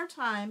one more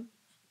time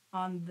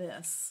on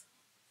this.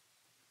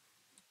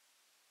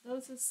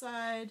 Those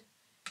aside.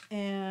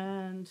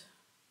 And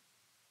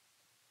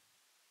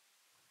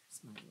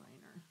where's my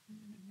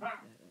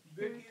liner?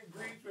 Vicki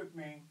agrees with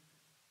me.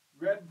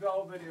 Red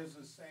velvet is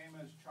the same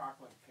as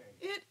chocolate cake.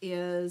 It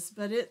is,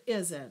 but it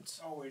isn't.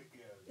 Oh, it is.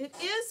 It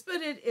is,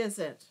 but it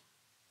isn't.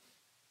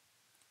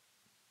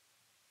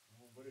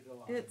 Well, what did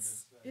Alana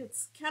just say?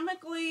 It's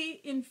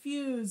chemically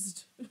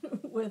infused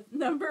with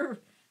number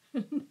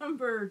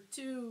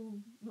 2.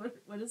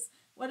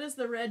 What is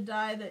the red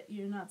dye that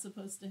you're not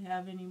supposed to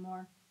have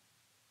anymore?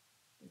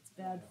 It's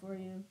bad for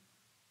you.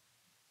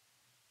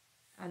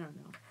 I don't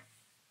know.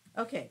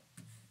 Okay,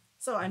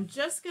 so I'm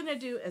just gonna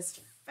do as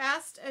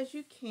fast as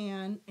you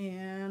can,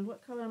 and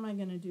what color am I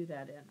gonna do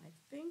that in? I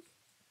think.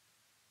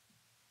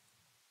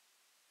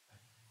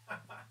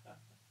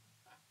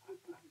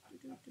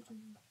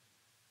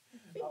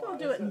 I'll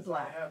do it in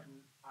black.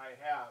 I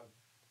have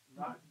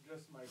not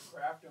just my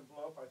craft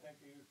envelope. I think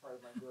I used part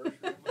of my grocery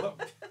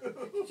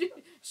envelope too.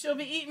 She'll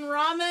be eating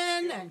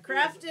ramen and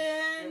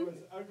crafting. It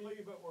was ugly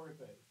but worth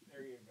it.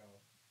 There you go.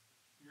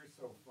 You're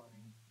so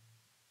funny.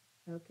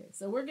 Okay,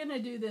 so we're gonna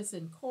do this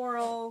in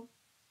coral.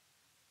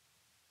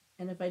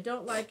 And if I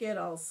don't like it,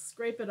 I'll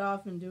scrape it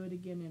off and do it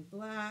again in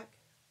black.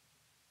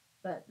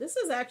 But this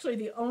is actually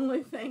the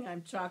only thing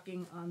I'm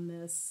chalking on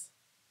this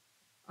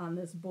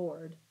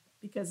board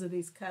because of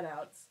these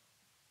cutouts.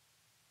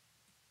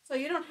 So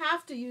you don't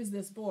have to use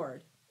this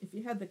board. If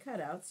you had the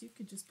cutouts, you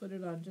could just put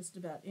it on just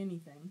about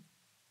anything.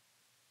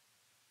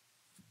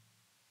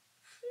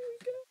 There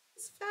we go,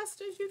 as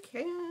fast as you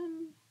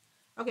can.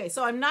 Okay,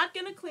 so I'm not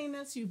going to clean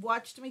this. You've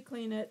watched me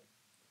clean it.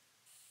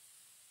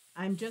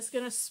 I'm just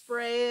going to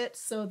spray it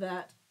so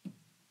that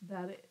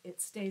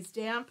it stays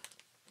damp.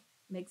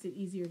 Makes it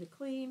easier to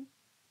clean.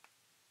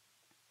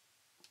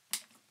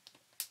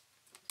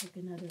 Take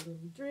another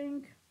little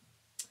drink.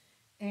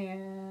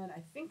 And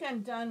I think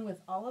I'm done with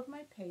all of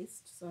my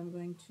paste, so I'm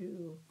going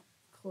to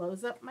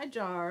close up my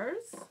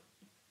jars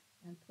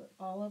and put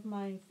all of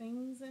my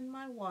things in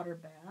my water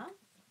bath.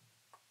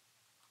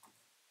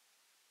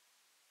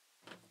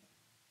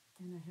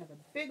 And I have a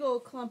big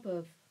old clump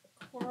of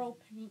coral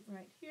paint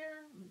right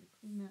here. I'm going to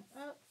clean that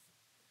up.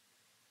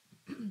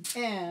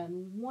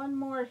 And one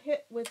more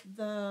hit with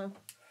the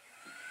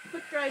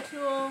quick dry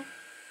tool.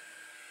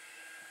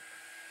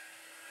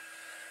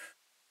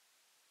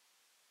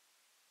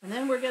 And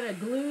then we're going to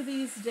glue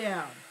these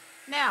down.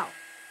 Now,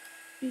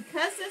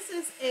 because this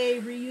is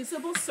a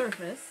reusable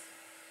surface,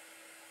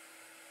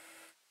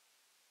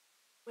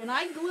 when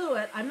I glue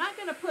it, I'm not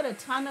going to put a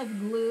ton of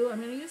glue. I'm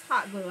going to use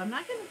hot glue. I'm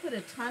not going to put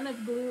a ton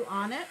of glue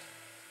on it,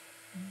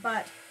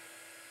 but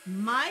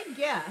my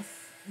guess,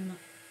 and I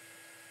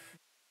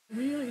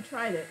really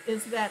tried it,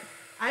 is that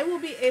I will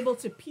be able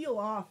to peel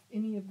off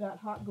any of that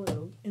hot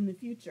glue in the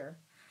future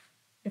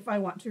if I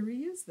want to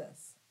reuse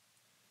this.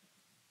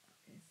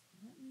 Okay, so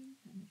let me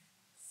kind of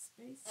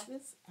space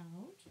this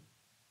out.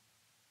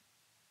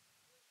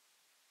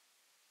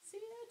 See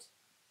it?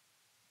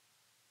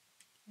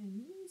 Can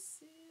you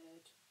see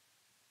it?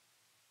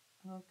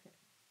 Okay.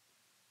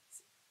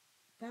 So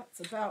that's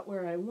about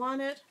where I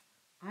want it.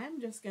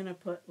 I'm just going to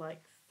put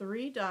like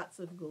 3 dots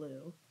of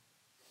glue.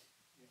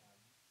 Yeah.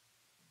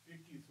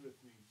 Vicky's with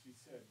me. She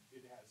said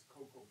it has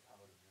cocoa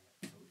powder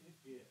in it, so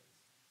it is.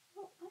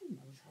 Well, I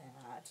know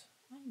that.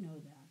 I know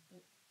that,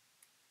 but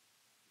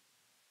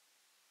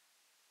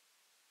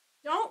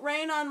don't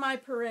rain on my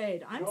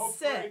parade. I'm no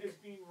sick. parade is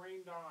being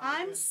rained on.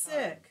 I'm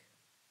sick. Time.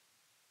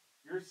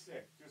 You're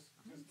sick. Just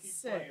keep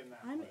sick. playing that.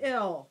 I'm way.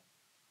 ill.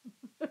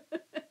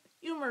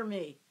 Humor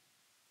me.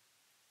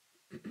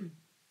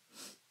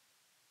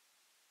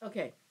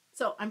 Okay,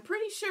 so I'm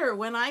pretty sure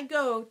when I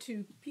go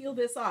to peel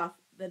this off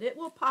that it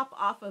will pop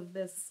off of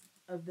this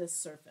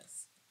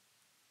surface.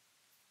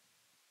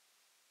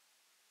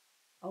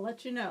 I'll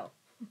let you know.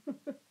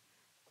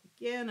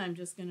 Again, I'm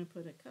just going to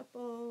put a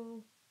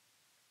couple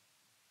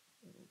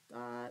little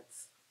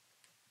dots.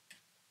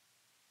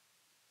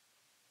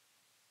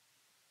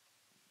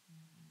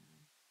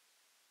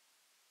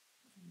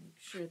 Make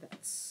sure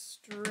that's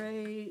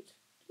straight.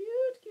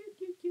 Cute, cute,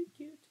 cute, cute,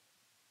 cute.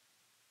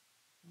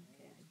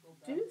 Okay,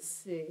 I do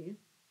see.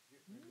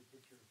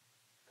 Put your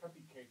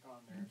cupcake cake on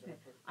there. Okay,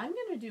 I'm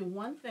going to do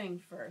one thing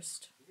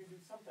first. You can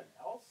do something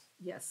else?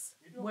 Yes.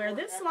 Where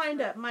this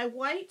lined up, my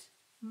white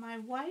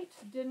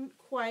didn't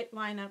quite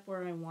line up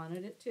where I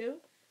wanted it to.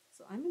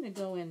 So I'm going to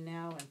go in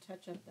now and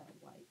touch up that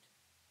white.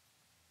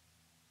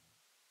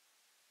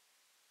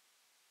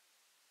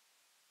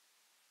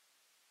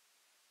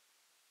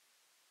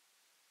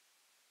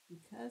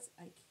 Because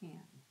I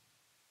can.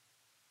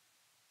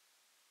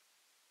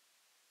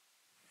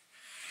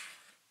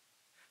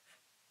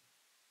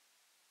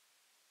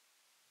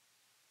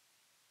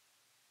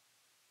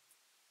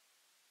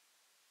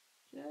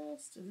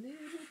 Just a little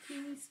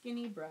teeny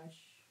skinny brush.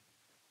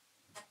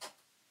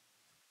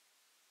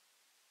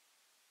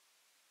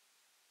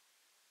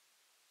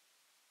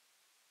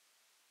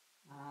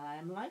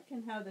 I'm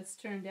liking how this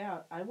turned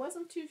out. I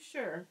wasn't too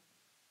sure.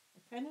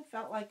 I kind of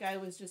felt like I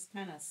was just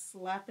kind of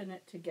slapping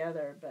it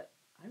together, but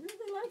I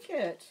really like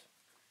it.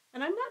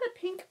 And I'm not a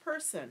pink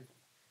person,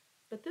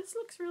 but this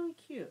looks really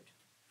cute.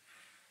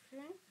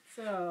 Okay,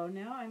 so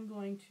now I'm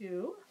going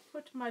to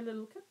put my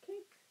little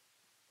cupcake.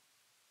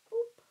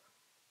 Boop.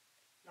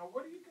 Now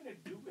what are you going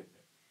to do with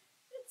it?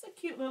 It's a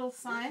cute little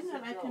sign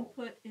that I can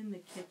put in the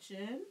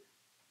kitchen.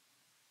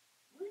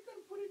 Where are you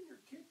going to put it in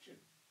your kitchen?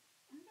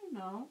 I don't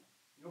know.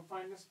 You'll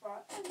find a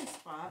spot? Find a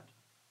spot.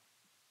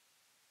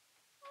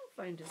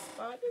 I'll find a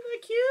spot. Isn't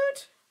that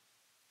cute?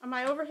 Am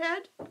I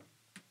overhead?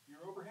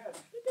 You're overhead.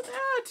 Look at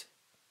that.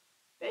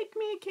 Bake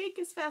me a cake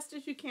as fast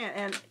as you can.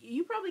 And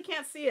you probably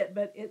can't see it,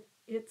 but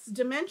it's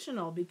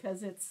dimensional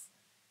because it's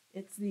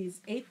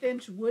these 1/8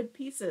 inch wood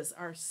pieces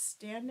are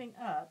standing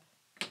up.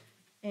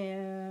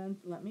 And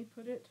let me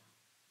put it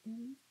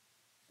in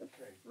the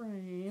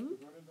frame.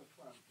 Go to the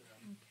front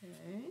then.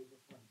 Okay. Go to the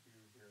front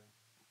view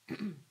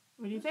here.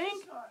 What do you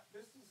think?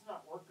 This does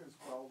not work as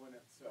well when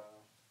it's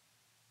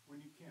when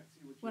you can't see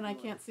what you're When doing. I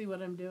can't see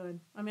what I'm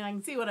doing. I mean, I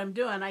can see what I'm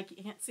doing. I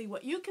can't see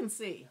what you can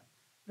see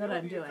that It'll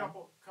I'm be doing. A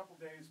couple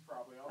days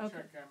probably. I'll Okay.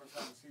 check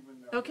Amazon and see when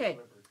they'll be Okay.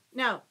 delivered.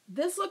 Now,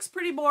 this looks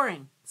pretty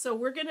boring. So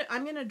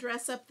I'm gonna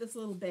dress up this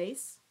little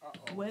base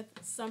with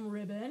some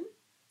ribbon.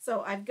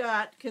 So I've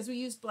got, because we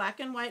used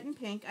black and white and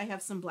pink, I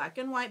have some black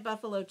and white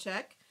buffalo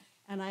check,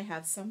 and I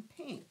have some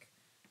pink.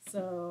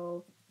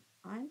 So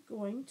I'm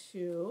going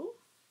to.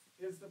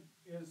 Is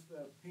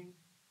the pink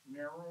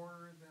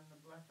narrower than the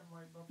black and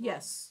white buffalo?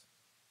 Yes.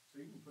 So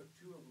you can put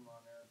 2 of them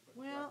on there. Put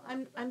Well, black and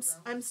white I'm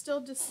background?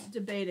 still just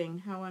debating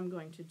how I'm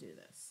going to do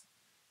this.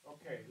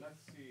 Okay,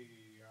 let's see.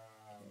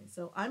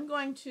 So I'm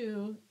going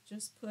to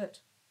just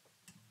put.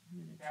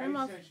 I'm going to trim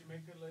Patty off. says you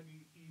make it a little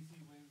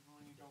easy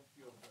when you don't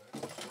feel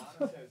good.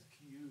 Lana says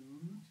cute.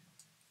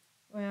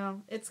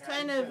 Well, it's Patty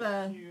kind of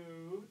says a.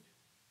 cute.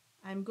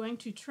 I'm going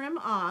to trim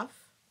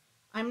off.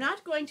 I'm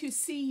not going to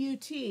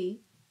CUT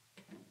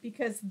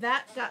because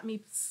that got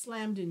me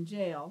slammed in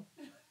jail.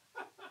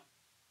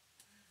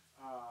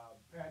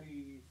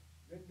 Patty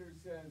Vendor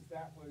says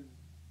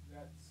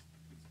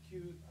it's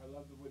cute. I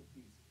love the wood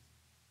pieces.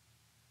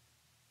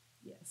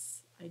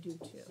 Yes, I do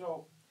too.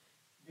 So,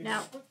 did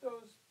Now- you put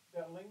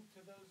that link to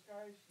those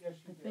guys? Yes,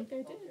 you I did. think I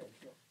did. Okay,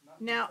 so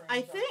not Now,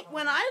 I think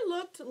when I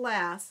looked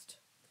last,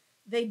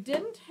 they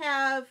didn't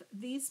have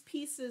these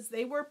pieces.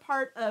 They were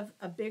part of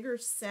a bigger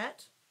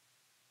set.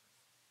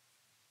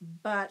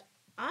 But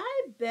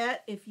I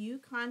bet if you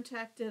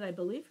contacted, I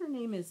believe her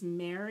name is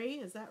Mary.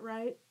 Is that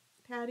right,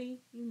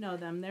 Patty? You know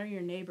them. They're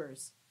your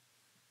neighbors.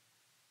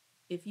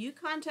 If you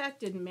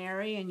contacted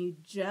Mary and you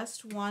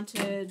just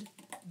wanted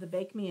the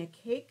Bake Me a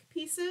Cake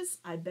pieces,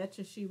 I bet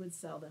you she would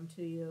sell them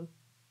to you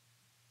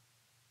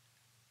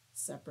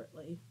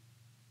separately.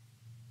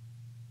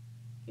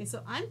 Okay,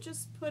 so I'm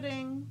just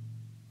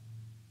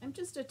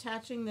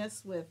attaching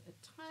this with a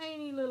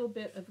tiny little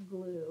bit of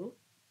glue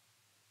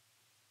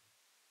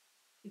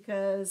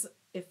because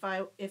if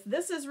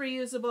this is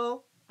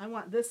reusable, I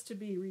want this to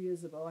be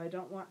reusable. I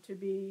don't want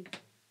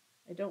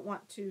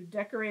to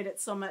decorate it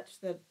so much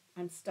that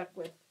I'm stuck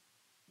with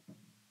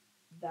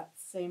that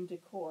same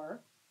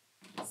decor.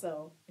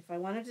 So if I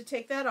wanted to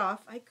take that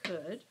off, I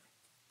could.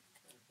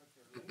 Put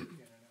their link in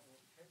and it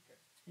won't take it.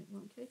 It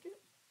won't take it?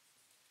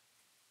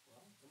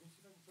 Well, let me see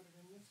if I can put it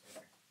in this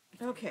way.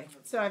 Okay,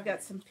 so I've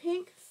got some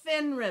pink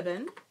thin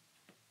ribbon.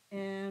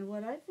 And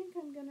what I think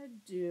I'm going to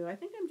do, I'm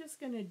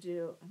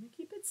going to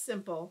keep it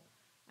simple.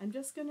 I'm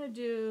just going to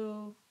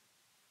do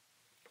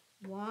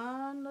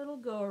one little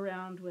go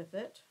around with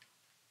it.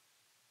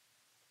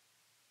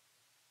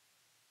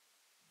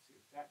 Let's see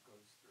if that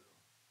goes through.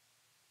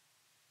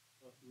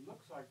 Well, it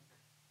looks like,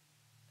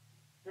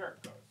 there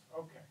it goes.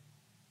 Okay.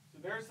 So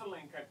there's the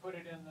link. I put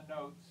it in the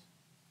notes.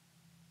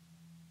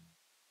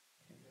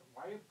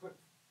 Why you put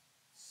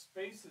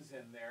spaces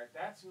in there?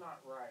 That's not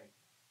right.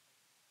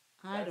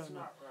 I That's don't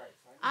know. not right.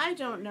 So I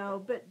don't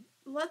know, but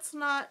let's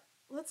not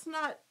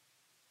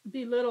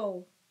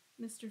belittle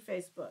Mr.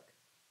 Facebook,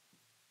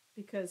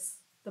 because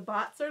the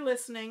bots are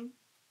listening.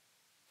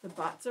 The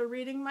bots are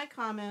reading my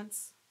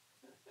comments.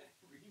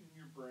 reading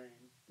your brain.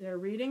 They're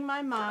reading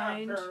my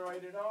mind. You're not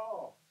paranoid at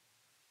all.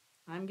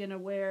 I'm going to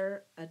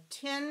wear a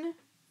tin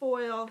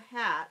foil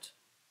hat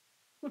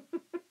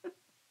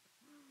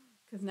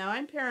because now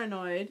I'm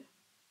paranoid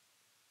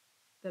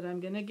that I'm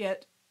going to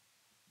get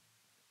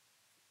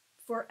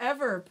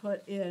forever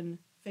put in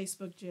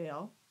Facebook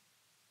jail.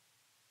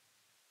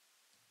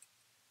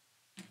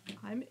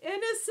 I'm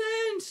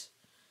innocent.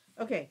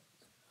 Okay.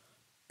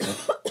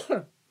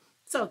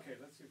 So, Okay,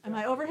 let's see if am that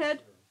I goes overhead?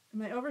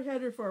 through. Am I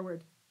overhead or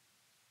forward?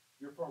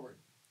 You're forward.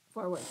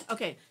 Forward.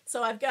 Okay,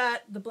 so I've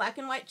got the black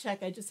and white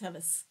check. I just have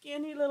a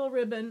skinny little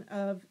ribbon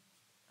of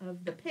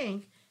the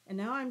pink, and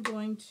now I'm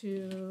going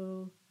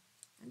to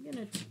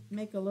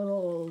make a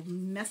little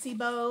messy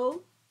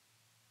bow.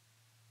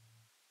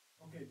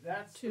 Okay,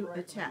 that's To the right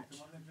attach. link, the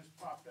one that just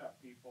popped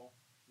up, people.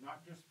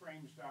 Not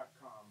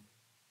justframes.com.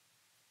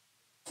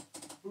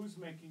 Who's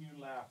making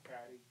you laugh,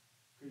 Patty?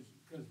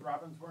 Because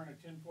Robin's wearing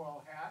a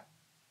tinfoil hat.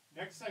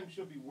 Next time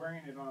she'll be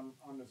wearing it on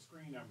the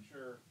screen, I'm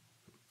sure.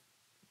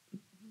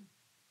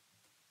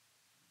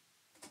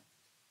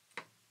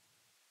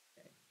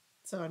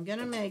 So I'm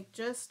gonna make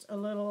just a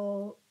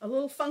little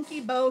funky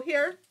bow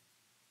here.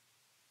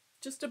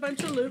 Just a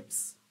bunch of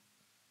loops.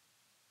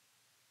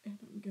 And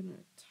I'm gonna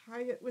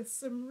tie it with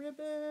some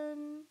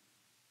ribbon.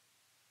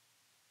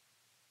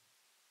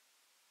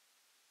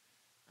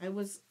 I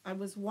was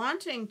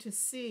wanting to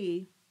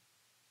see.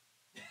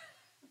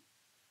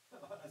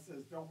 It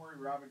says, "Don't worry,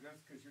 Robin.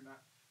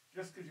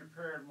 Just because you're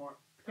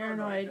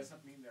paranoid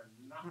doesn't mean they're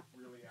not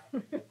really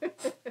after you."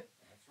 That's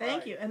Thank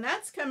right. you. And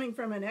that's coming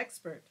from an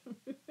expert.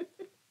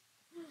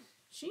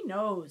 She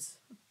knows.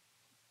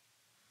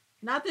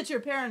 Not that you're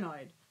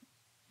paranoid.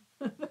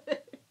 An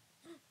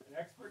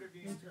expert at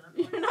being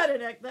paranoid. You're not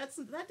an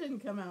expert. That didn't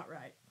come out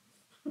right.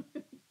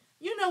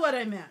 You know what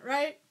I meant,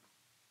 right?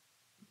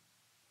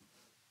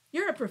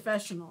 You're a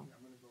professional.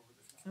 I'm gonna go over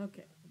the top.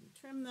 Okay, let me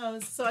trim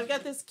those. So I've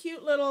got this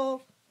cute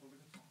little Over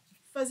the top.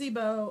 fuzzy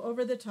bow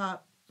over the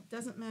top.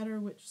 Doesn't matter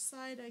which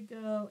side I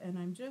go, and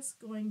I'm just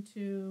going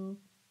to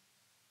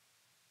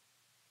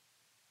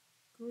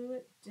glue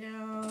it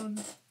down.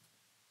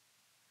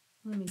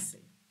 Let me see.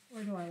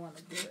 Where do I want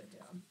to glue it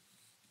down?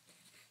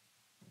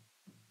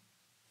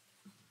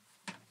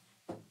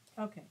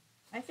 Okay,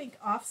 I think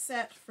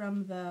offset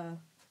from the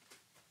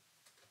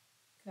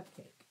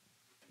cupcake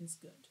is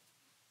good.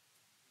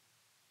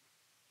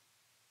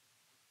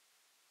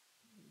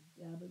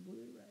 Dab of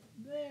glue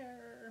right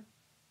there.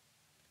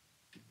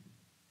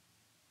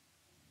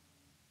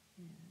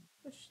 And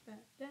push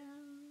that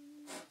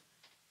down.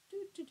 Do,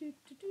 do, do,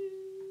 do, do.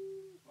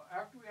 Well,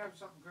 after we have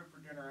something good for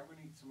dinner, I'm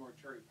gonna eat some more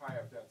cherry pie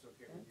if that's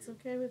okay with That's you.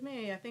 okay with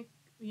me. I think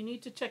you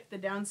need to check the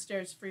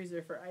downstairs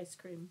freezer for ice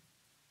cream.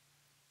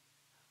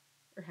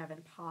 We're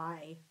having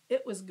pie.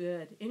 It was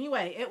good.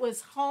 Anyway, it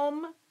was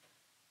home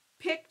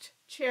picked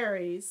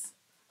cherries.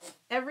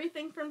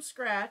 Everything from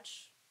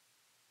scratch.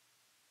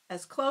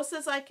 As close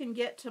as I can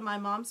get to my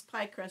mom's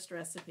pie crust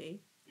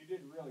recipe. You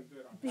did really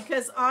good on that.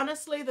 Because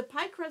honestly, the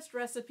pie crust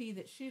recipe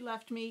that she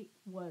left me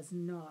was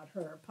not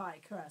her pie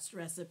crust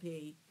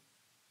recipe.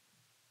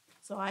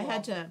 So I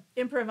had to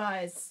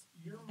improvise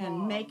Your and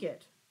mom- make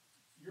it.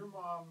 Your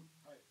mom,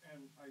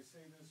 and I say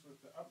this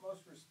with the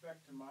utmost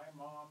respect to my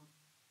mom.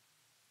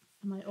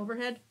 Am I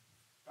overhead?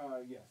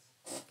 Yes.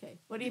 Okay.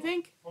 What do you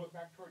think? Pull it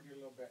back toward you a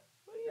little bit.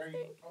 What do you There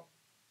think? Oh,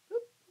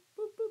 Boop,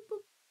 boop, boop, boop.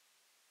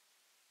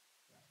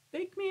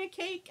 Bake me a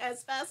cake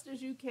as fast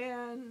as you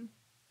can.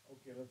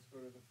 okay, let's go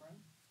to the front.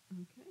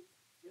 Okay,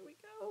 here we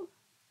go.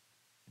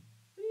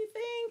 What do you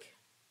think?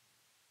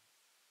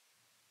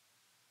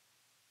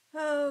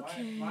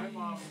 Okay. My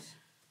mom's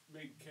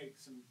made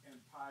cakes and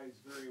pies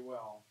very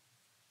well,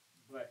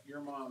 but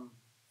your mom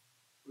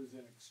was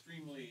an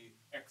extremely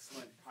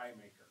excellent pie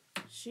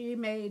maker. She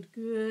made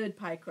good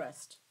pie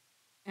crust.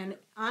 And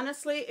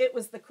honestly, it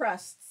was the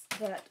crusts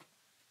that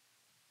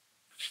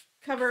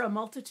cover a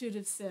multitude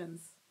of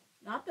sins.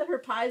 Not that her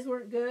pies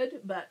weren't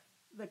good, but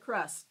the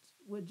crust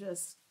would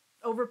just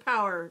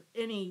overpower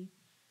anything.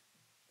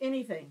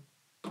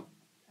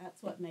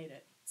 That's what made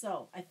it.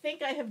 So I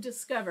think I have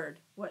discovered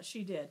what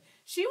she did.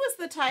 She was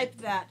the type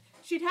that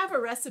she'd have a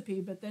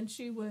recipe, but then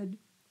she was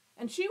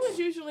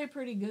usually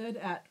pretty good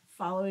at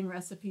following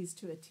recipes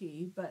to a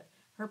T. But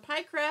her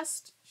pie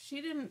crust,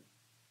 she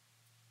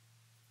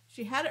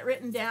had it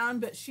written down,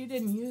 but she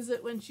didn't use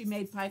it when she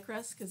made pie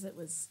crust because it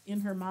was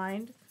in her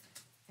mind.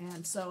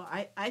 And so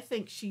I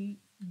think she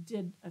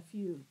did a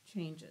few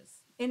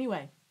changes.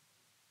 Anyway,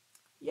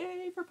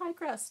 yay for pie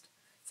crust.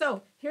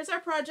 So here's our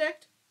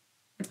project.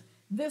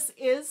 This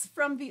is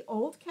from the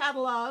old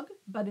catalog,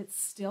 but it's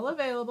still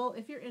available.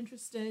 If you're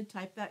interested,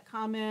 type that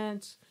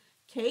comment,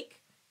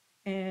 cake,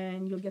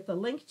 and you'll get the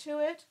link to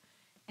it.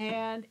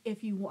 And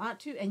if you want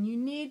to, and you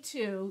need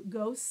to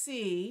go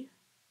see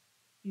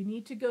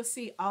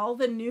all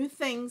the new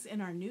things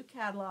in our new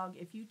catalog.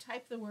 If you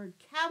type the word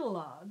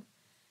catalog,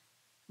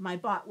 my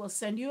bot will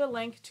send you a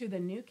link to the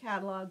new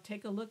catalog.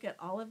 Take a look at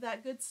all of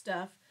that good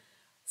stuff.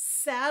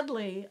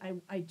 Sadly,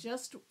 I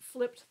just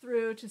flipped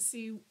through to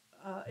see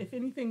if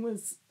anything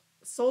was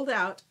sold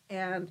out,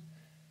 and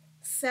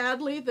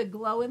sadly, the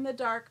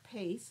glow-in-the-dark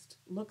paste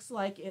looks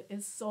like it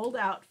is sold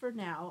out for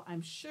now.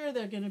 I'm sure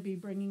they're going to be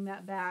bringing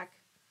that back.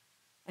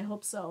 I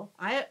hope so.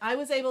 I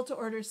was able to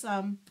order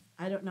some.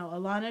 I don't know.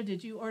 Alana,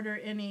 did you order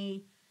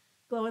any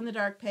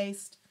glow-in-the-dark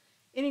paste?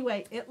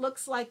 Anyway, it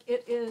looks like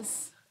it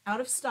is out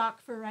of stock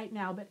for right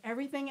now, but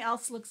everything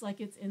else looks like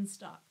it's in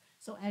stock.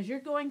 So as you're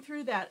going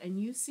through that and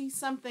you see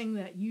something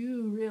that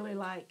you really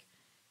like,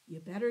 you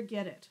better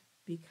get it,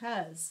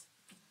 because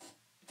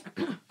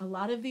a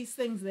lot of these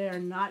things, they are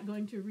not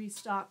going to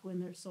restock when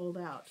they're sold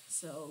out.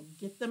 So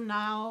get them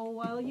now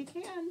while you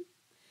can.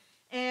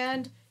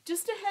 And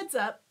just a heads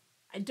up,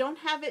 I don't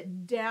have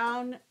it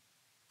down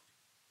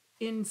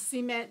in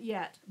cement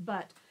yet,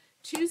 but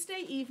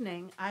Tuesday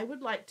evening, I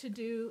would like to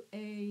do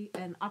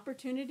an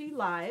opportunity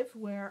live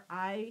where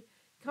I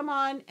come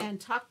on and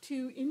talk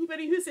to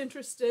anybody who's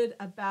interested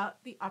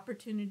about the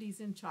opportunities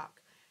in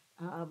chalk.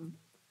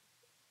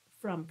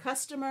 From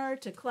customer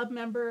to club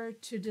member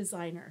to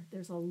designer.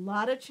 There's a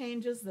lot of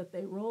changes that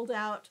they rolled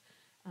out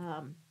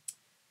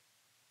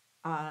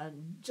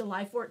on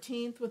July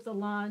 14th with the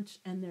launch,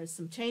 and there's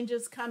some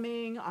changes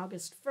coming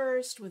August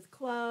 1st with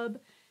club,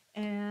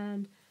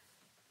 and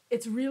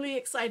it's really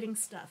exciting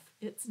stuff.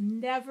 It's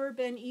never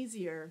been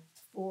easier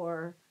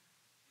for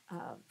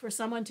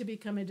someone to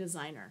become a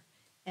designer,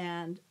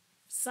 and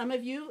some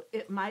of you,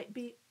 it might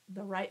be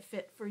the right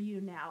fit for you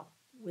now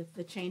with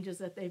the changes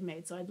that they've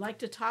made. So I'd like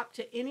to talk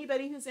to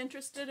anybody who's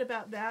interested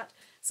about that.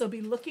 So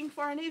be looking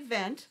for an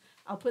event.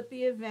 I'll put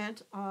the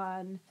event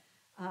on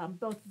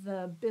both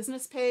the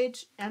business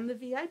page and the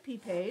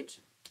VIP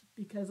page,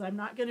 because I'm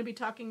not going to be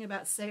talking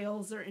about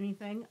sales or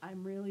anything.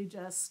 I'm really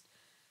just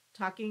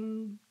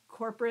talking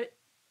corporate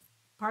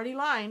party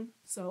line,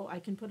 so I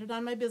can put it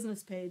on my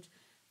business page.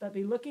 But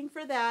be looking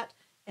for that,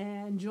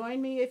 and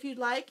join me if you'd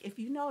like. If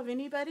you know of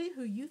anybody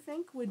who you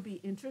think would be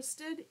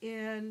interested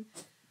in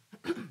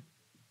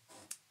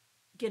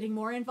getting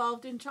more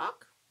involved in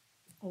chalk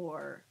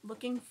or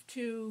looking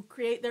to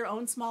create their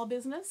own small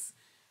business,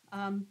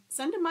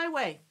 send them my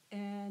way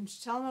and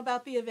tell them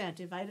about the event.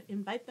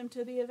 Invite them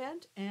to the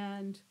event,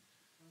 and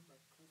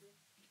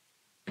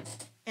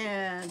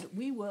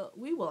we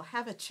will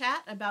have a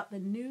chat about the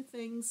new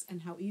things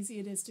and how easy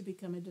it is to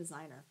become a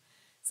designer.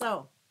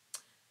 So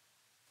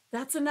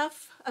that's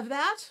enough of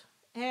that,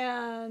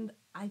 and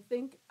I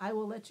think I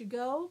will let you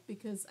go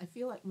because I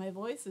feel like my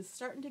voice is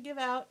starting to give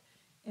out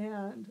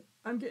and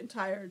I'm getting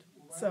tired.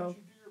 Why So don't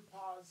you do your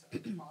pause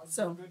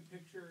So- for a good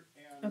picture,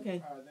 and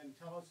Okay. Then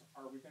tell us,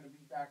 are we going to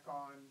be back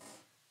on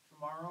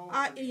tomorrow?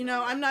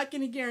 I'm not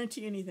going to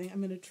guarantee anything. I'm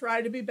going to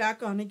try to be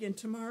back on again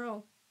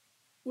tomorrow.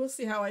 We'll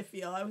see how I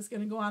feel. I was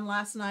going to go on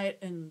last night,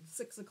 and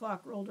 6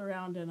 o'clock rolled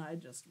around, and I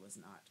just was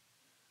not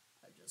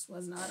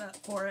up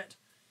for it.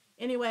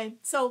 Anyway,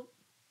 so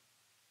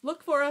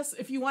look for us.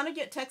 If you want to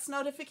get text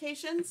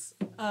notifications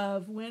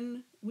of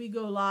when we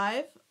go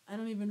live, I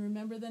don't even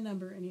remember the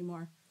number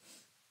anymore.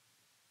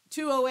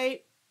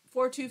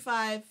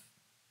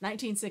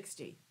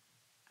 208-425-1960.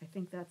 I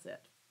think that's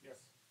it. Yes.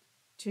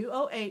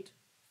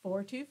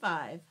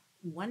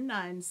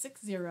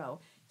 208-425-1960.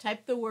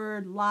 Type the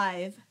word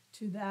live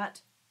to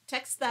that,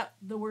 text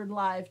the word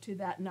live to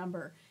that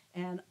number,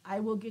 and I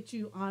will get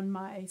you on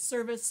my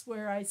service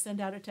where I send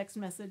out a text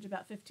message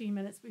about 15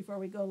 minutes before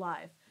we go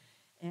live.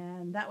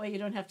 And that way you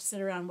don't have to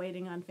sit around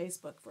waiting on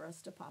Facebook for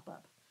us to pop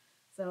up.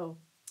 So,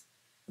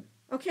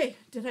 okay,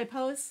 did I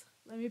pose?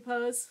 Let me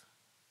pose.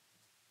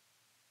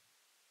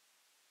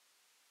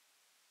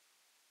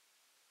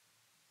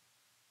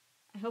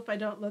 I hope I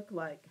don't look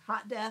like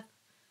hot death,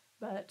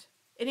 but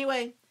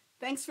anyway,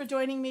 thanks for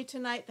joining me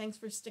tonight. Thanks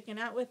for sticking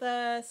out with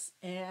us,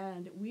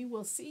 and we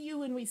will see you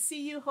when we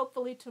see you,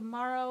 hopefully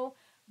tomorrow.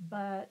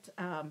 But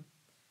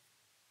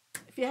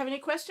if you have any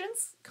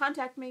questions,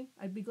 contact me.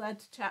 I'd be glad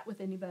to chat with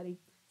anybody.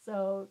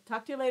 So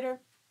talk to you later.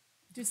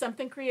 Do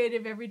something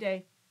creative every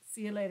day.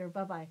 See you later.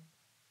 Bye-bye.